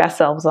posting their best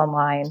selves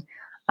online,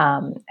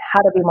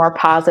 how to be more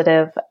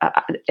positive.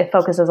 It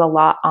focuses a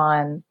lot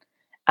on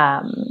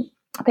um,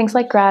 things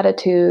like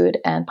gratitude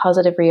and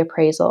positive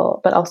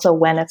reappraisal, but also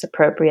when it's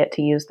appropriate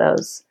to use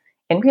those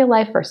in real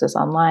life versus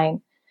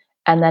online.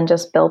 And then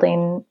just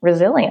building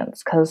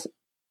resilience, because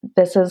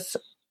this is,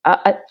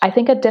 I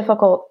think, a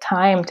difficult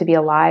time to be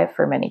alive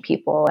for many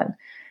people. And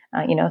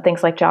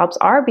Things like jobs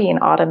are being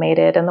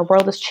automated and the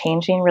world is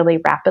changing really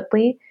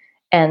rapidly.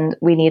 And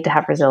we need to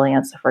have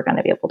resilience if we're going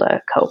to be able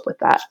to cope with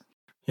that.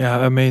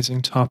 Yeah,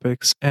 amazing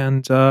topics.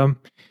 And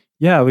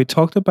yeah, we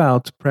talked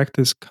about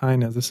practice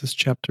kindness. This is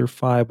chapter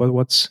 5, but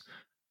what's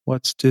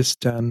this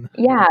then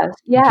Yeah, in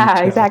yeah,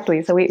 detail?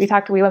 exactly. So we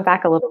went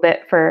back a little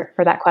bit for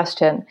that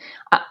question.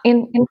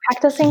 In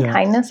practicing Yeah.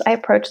 kindness, I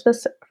approach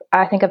this,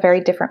 I think, a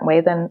very different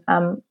way than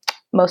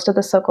most of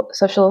the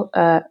social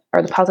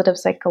or the positive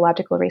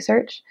psychological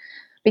research,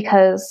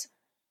 because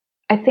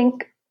I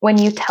think when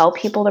you tell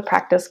people to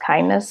practice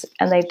kindness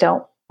and they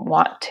don't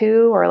want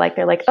to, or like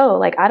they're like, oh,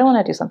 like I don't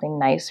want to do something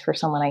nice for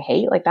someone I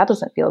hate, like that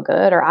doesn't feel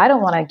good, or I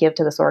don't want to give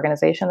to this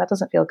organization, that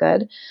doesn't feel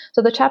good.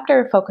 So the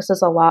chapter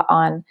focuses a lot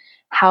on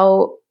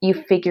how you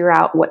figure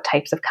out what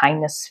types of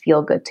kindness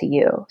feel good to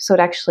you. So it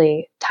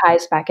actually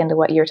ties back into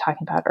what you were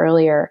talking about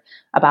earlier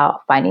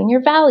about finding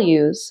your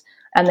values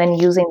and then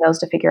using those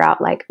to figure out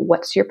like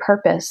what's your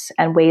purpose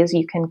and ways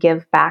you can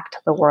give back to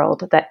the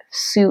world that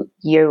suit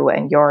you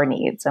and your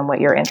needs and what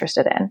you're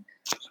interested in.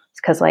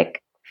 Because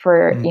like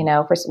for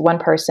Mm. for one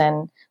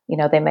person,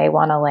 they may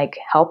want to like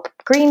help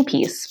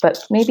Greenpeace,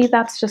 but maybe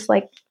that's just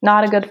like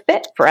not a good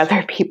fit for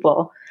other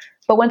people.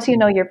 But once you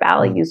know your Mm.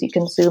 values, you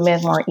can zoom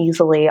in more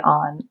easily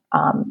on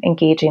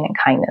engaging in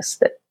kindness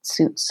that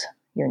suits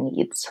your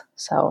needs.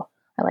 So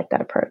I like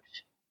that approach.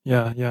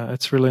 Yeah, yeah,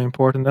 it's really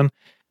important. And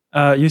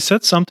you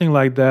said something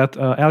like that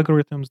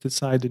algorithms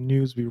decide the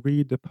news we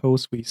read, the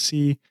posts we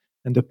see,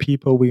 and the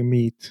people we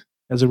meet.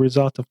 As a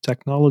result of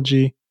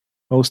technology,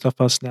 most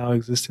of us now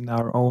exist in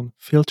our own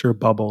filter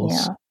bubbles.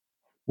 Yeah.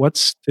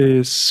 What's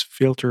this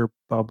filter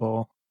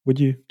bubble? Would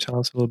you tell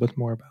us a little bit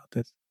more about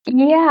this?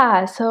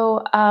 Yeah.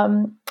 So,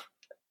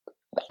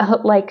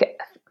 like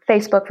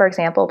Facebook, for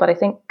example, but I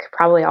think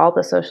probably all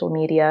the social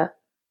media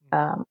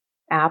um,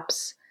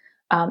 apps,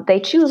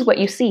 they choose what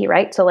you see,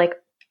 right? So, like,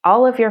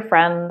 all of your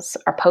friends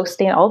are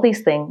posting all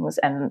these things,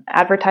 and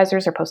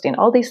advertisers are posting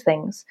all these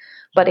things.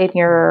 But in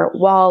your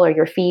wall or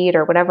your feed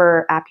or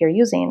whatever app you're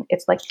using,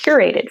 it's like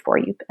curated for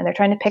you, and they're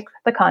trying to pick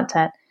the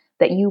content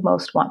that you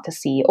most want to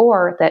see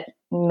or that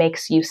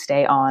makes you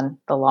stay on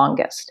the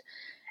longest.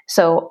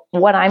 So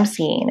what I'm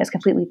seeing is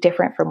completely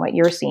different from what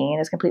you're seeing,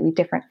 is completely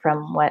different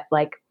from what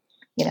like,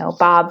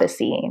 Bob is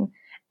seeing.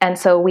 And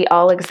so we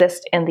all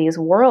exist in these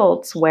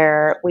worlds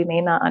where we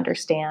may not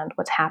understand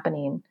what's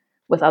happening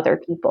with other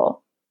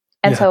people.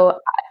 And Yeah. so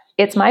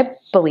it's my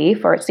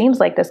belief, or it seems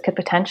like this could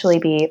potentially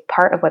be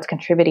part of what's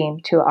contributing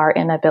to our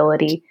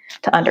inability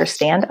to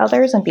understand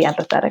others and be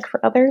empathetic for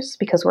others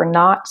because we're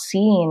not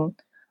seeing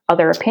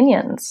other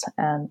opinions.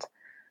 And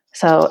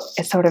so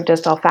it sort of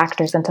just all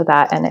factors into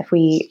that. And if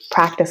we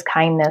practice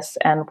kindness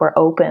and we're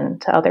open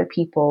to other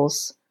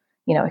people's,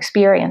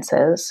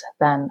 experiences,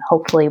 then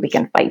hopefully we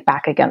can fight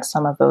back against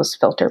some of those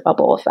filter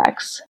bubble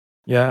effects.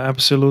 Yeah,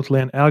 absolutely.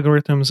 And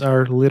algorithms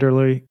are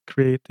literally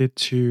created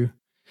to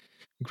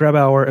grab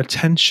our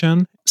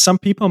attention. Some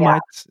people Yeah.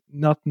 might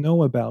not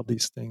know about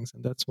these things,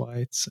 and that's why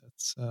it's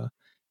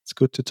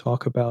good to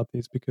talk about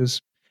these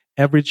because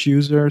average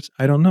users,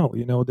 I don't know,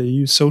 they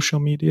use social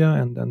media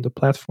and the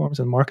platforms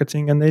and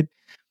marketing, and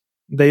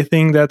they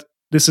think that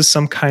this is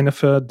some kind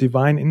of a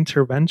divine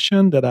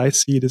intervention that I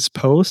see this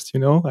post.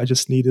 I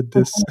just needed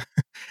this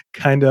Mhm.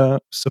 kind of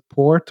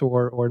support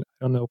or I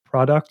don't know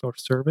product or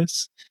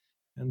service,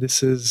 and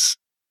this is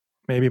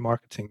maybe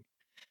marketing.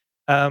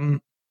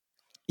 Um,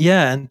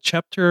 yeah, and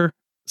chapter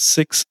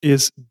 6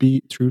 is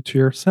be true to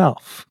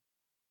yourself.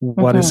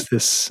 What Mhm. is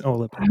this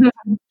all about?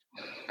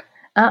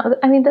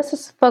 I mean,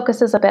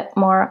 focuses a bit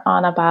more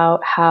on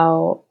about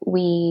how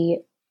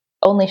we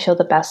only show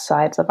the best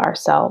sides of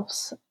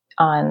ourselves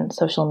on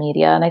social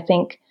media, and I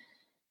think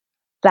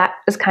that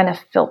is kind of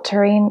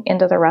filtering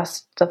into the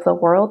rest of the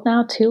world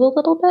now too a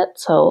little bit.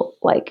 So,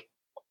 like,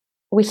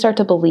 we start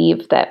to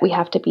believe that we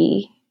have to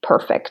be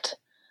perfect,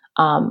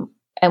 um,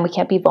 and we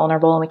can't be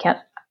vulnerable, and we can't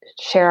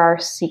share our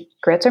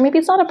secrets, or maybe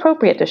it's not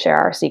appropriate to share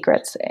our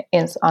secrets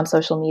on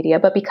social media.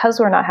 But because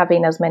we're not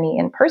having as many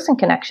in-person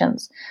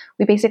connections,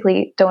 we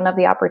basically don't have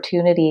the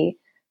opportunity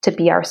to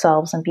be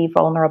ourselves and be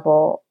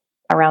vulnerable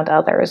around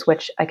others,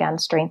 which again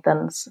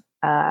strengthens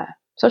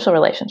social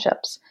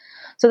relationships.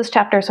 So this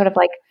chapter is sort of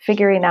like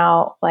figuring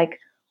out like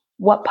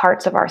what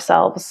parts of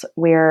ourselves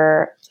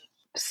we're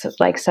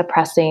like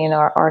suppressing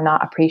or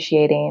not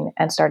appreciating,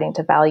 and starting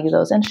to value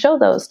those and show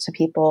those to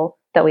people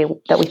that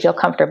we feel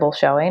comfortable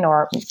showing,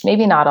 or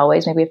maybe not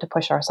always, maybe we have to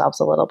push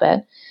ourselves a little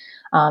bit,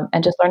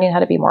 and just learning how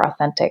to be more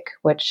authentic,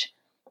 which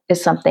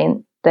is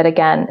something that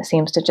again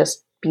seems to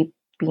just be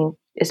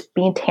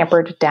being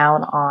tampered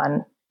down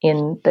on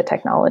in the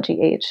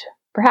technology age,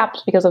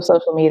 perhaps because of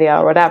social media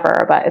or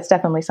whatever, but it's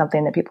definitely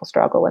something that people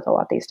struggle with a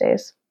lot these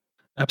days.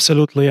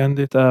 Absolutely, and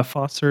it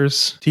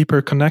fosters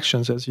deeper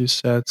connections, as you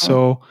said. Mm.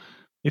 So,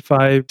 if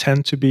I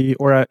tend to be,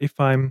 or if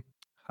I'm,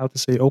 how to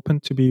say, open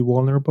to be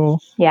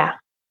vulnerable, Yeah.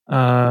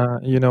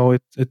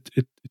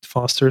 it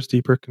fosters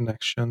deeper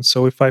connections.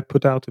 So, if I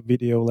put out a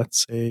video,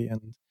 let's say,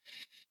 and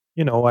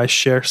I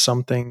share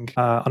something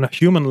on a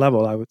human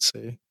level, I would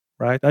say,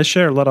 right? I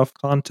share a lot of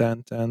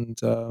content, and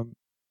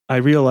I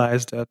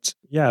realized that,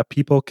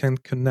 people can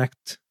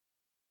connect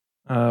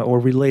or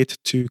relate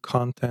to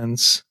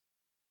contents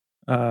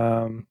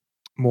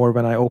more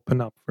when I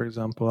open up. For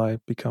example, I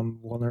become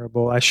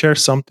vulnerable. I share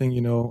something,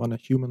 on a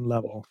human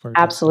level, for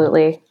example.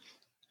 Absolutely.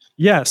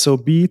 Yeah, so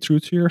be true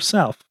to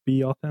yourself,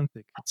 be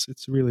authentic.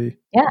 It's really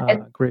Yeah, a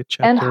great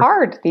and chapter.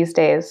 hard these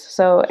days.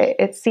 So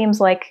it seems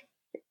like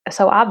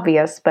so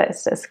obvious, but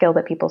it's a skill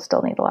that people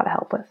still need a lot of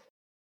help with.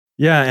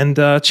 Yeah,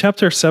 and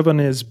chapter 7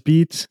 is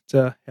beat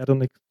the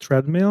hedonic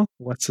treadmill.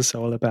 What's this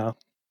all about?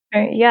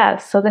 Yeah,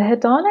 so the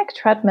hedonic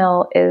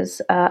treadmill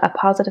is a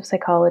positive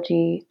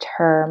psychology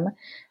term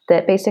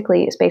that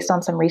basically is based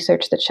on some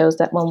research that shows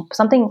that when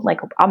something like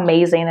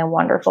amazing and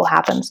wonderful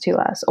happens to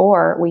us,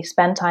 or we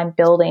spend time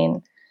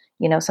building,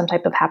 some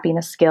type of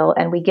happiness skill,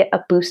 and we get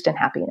a boost in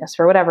happiness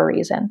for whatever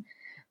reason,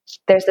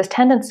 there's this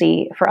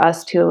tendency for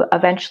us to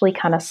eventually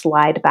kind of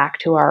slide back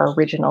to our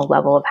original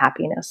level of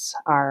happiness,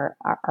 our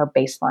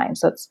baseline.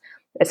 So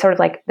it's sort of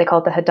like they call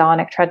it the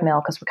hedonic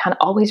treadmill because we're kind of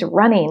always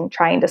running,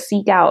 trying to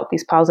seek out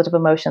these positive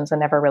emotions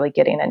and never really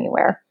getting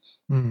anywhere.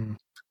 Mm.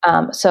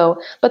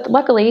 But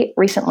luckily,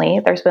 recently,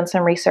 there's been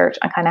some research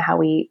on kind of how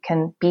we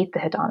can beat the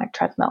hedonic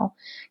treadmill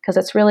because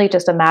it's really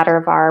just a matter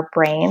of our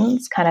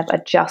brains kind of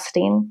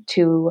adjusting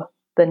to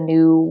the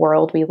new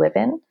world we live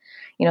in.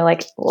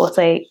 Like let's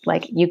say,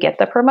 like you get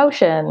the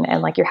promotion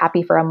and like you're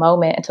happy for a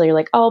moment until you're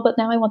like, oh, but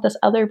now I want this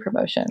other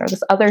promotion or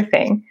this other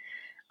thing.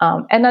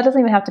 And that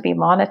doesn't even have to be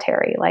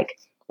monetary. Like,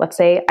 let's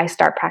say I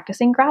start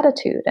practicing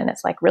gratitude and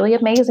it's like really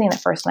amazing at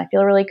first and I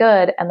feel really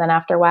good. And then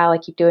after a while, I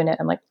keep doing it.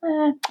 I'm like,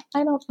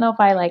 I don't know if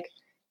I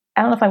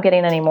don't know if I'm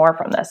getting any more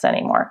from this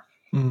anymore.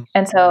 Mm.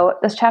 And so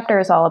this chapter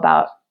is all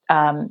about,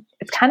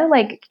 it's kind of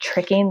like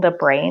tricking the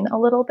brain a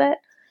little bit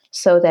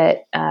so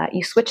that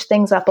you switch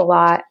things up a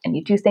lot and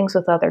you do things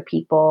with other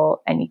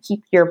people and you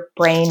keep your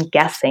brain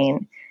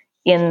guessing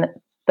in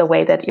the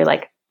way that you're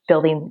like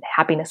building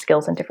happiness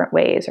skills in different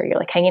ways, or you're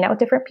like hanging out with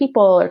different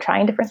people or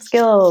trying different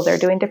skills or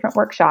doing different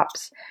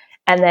workshops.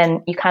 And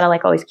then you kind of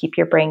like always keep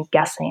your brain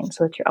guessing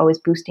so that you're always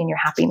boosting your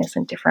happiness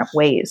in different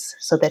ways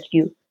so that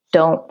you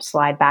don't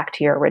slide back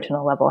to your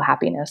original level of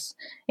happiness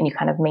and you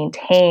kind of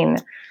maintain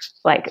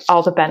like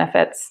all the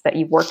benefits that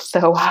you've worked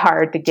so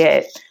hard to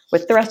get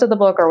with the rest of the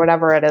book or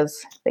whatever it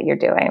is that you're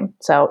doing.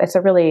 So it's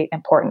a really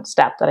important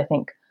step that I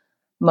think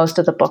most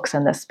of the books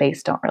in this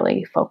space don't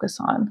really focus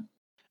on.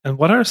 And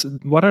what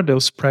are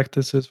those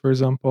practices, for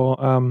example,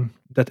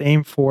 that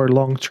aim for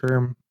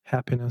long-term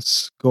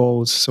happiness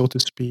goals, so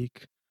to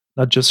speak,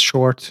 not just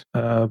short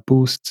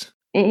boosts?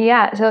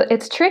 Yeah, so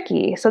it's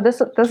tricky. So this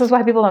is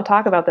why people don't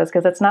talk about this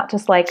because it's not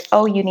just like,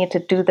 oh, you need to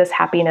do this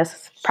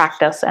happiness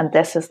practice and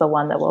this is the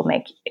one that will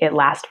make it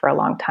last for a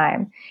long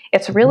time.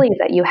 It's Mhm. really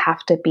that you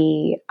have to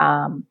be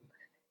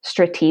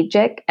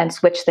strategic and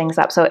switch things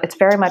up. So it's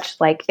very much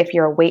like if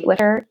you're a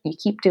weightlifter, you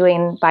keep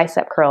doing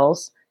bicep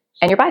curls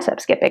and your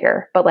biceps get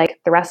bigger, but like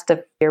the rest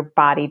of your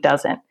body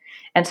doesn't.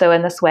 And so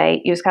in this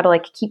way, you just got to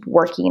like keep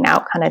working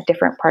out kind of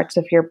different parts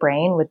of your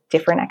brain with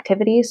different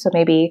activities. So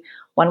maybe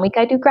one week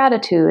I do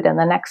gratitude and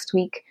the next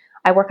week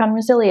I work on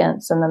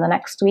resilience and then the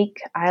next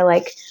week I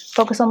like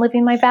focus on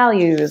living my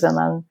values and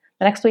then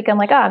the next week I'm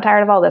like, oh, I'm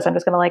tired of all this. I'm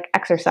just going to like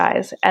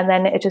exercise. And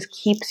then it just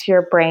keeps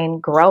your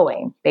brain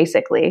growing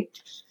basically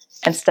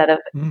instead of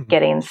Mm.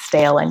 getting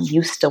stale and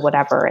used to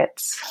whatever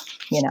it's,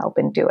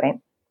 been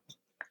doing.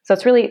 So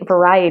it's really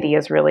variety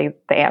is really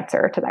the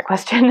answer to that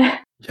question.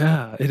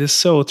 Yeah, it is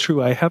so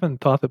true. I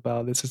haven't thought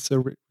about this. It's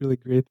a really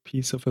great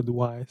piece of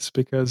advice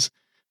because,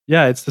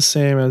 yeah, it's the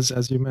same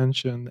as you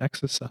mentioned,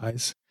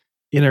 exercise.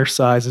 Inner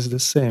size is the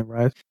same,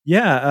 right?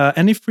 Yeah.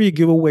 Any free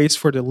giveaways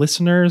for the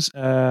listeners?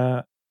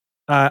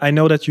 I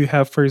know that you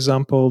have, for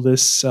example,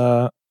 this,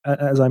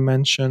 as I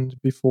mentioned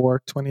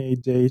before,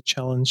 28-day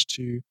challenge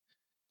to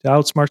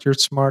outsmart your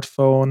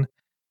smartphone.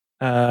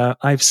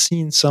 I've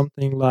seen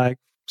something like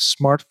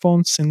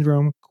smartphone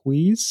syndrome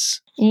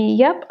quiz.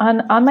 Yep.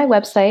 On my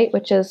website,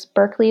 which is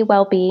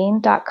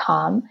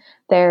berkeleywellbeing.com,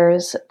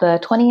 there's the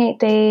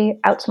 28-day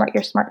Outsmart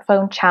Your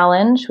Smartphone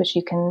challenge, which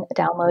you can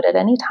download at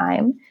any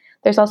time.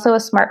 There's also a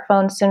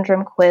smartphone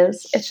syndrome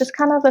quiz. It's just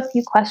kind of a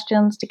few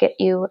questions to get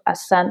you a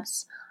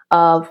sense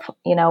of,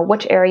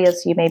 which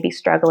areas you may be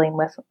struggling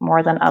with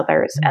more than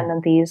others. And Mm.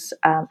 then these,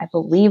 I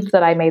believe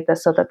that I made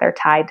this so that they're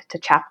tied to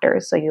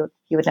chapters. So you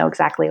would know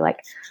exactly like,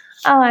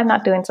 oh, I'm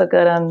not doing so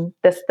good on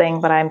this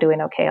thing, but I'm doing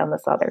okay on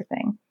this other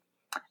thing.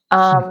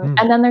 Mhm.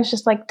 And then there's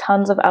just like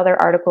tons of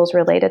other articles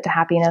related to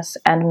happiness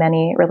and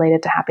many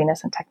related to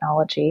happiness and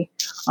technology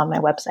on my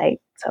website.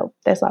 So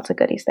there's lots of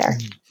goodies there.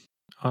 Mm.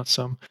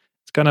 Awesome.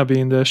 It's gonna be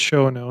in the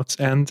show notes.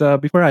 And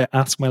before I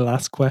ask my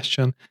last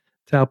question,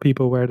 tell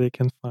people where they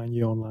can find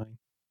you online.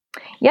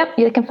 Yep,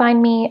 you can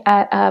find me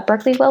at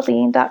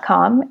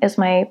berkeleywellbeing.com is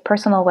my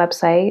personal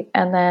website.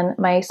 And then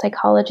my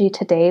Psychology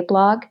Today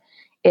blog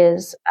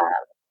is,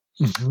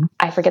 Mhm.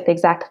 I forget the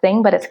exact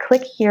thing, but it's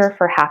click here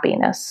for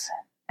happiness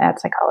at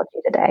Psychology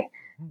Today.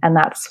 And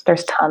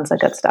there's tons of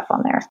good stuff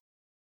on there.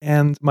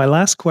 And my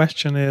last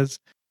question is,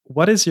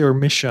 what is your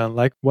mission?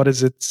 Like, what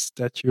is it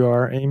that you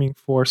are aiming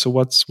for? So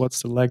what's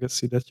the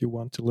legacy that you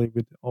want to leave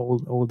with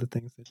all the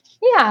things that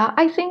Yeah,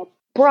 I think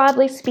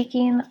broadly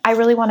speaking, I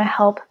really want to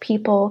help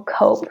people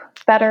cope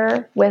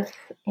better with,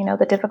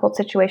 the difficult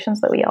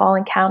situations that we all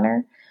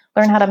encounter,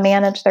 learn how to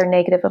manage their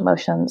negative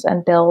emotions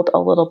and build a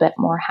little bit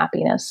more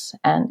happiness.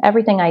 And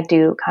everything I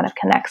do kind of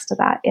connects to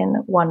that in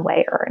one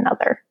way or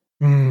another.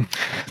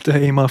 the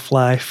aim of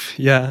life.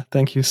 Yeah,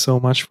 thank you so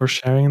much for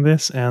sharing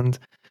this, and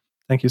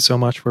thank you so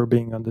much for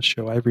being on the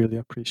show. I really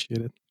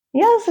appreciate it.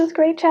 Yes, it was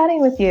great chatting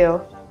with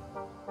you.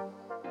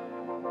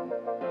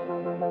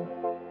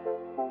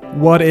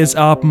 What is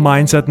up,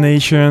 Mindset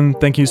Nation?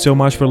 Thank you so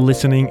much for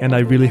listening, and I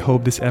really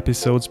hope this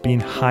episode's been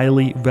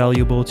highly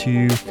valuable to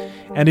you.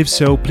 And if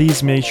so,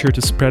 please make sure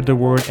to spread the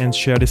word and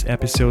share this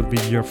episode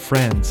with your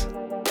friends.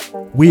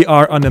 We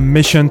are on a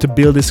mission to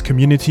build this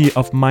community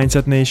of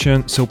Mindset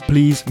Nation, so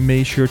please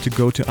make sure to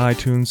go to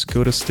iTunes,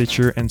 go to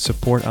Stitcher, and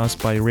support us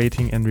by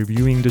rating and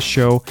reviewing the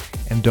show,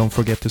 and don't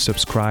forget to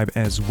subscribe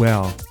as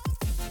well.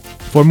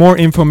 For more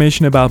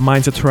information about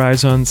Mindset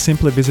Horizon,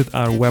 simply visit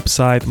our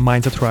website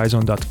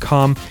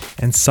mindsethorizon.com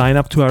and sign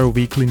up to our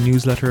weekly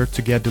newsletter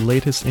to get the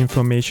latest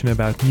information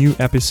about new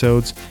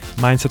episodes,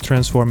 mindset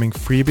transforming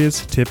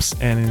freebies, tips,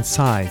 and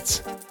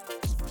insights.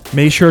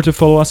 Make sure to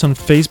follow us on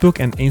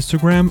Facebook and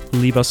Instagram,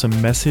 leave us a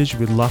message,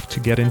 we'd love to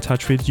get in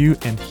touch with you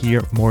and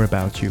hear more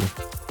about you.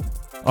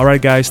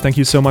 Alright guys, thank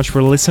you so much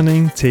for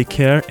listening, take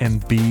care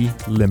and be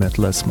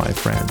limitless, my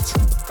friends.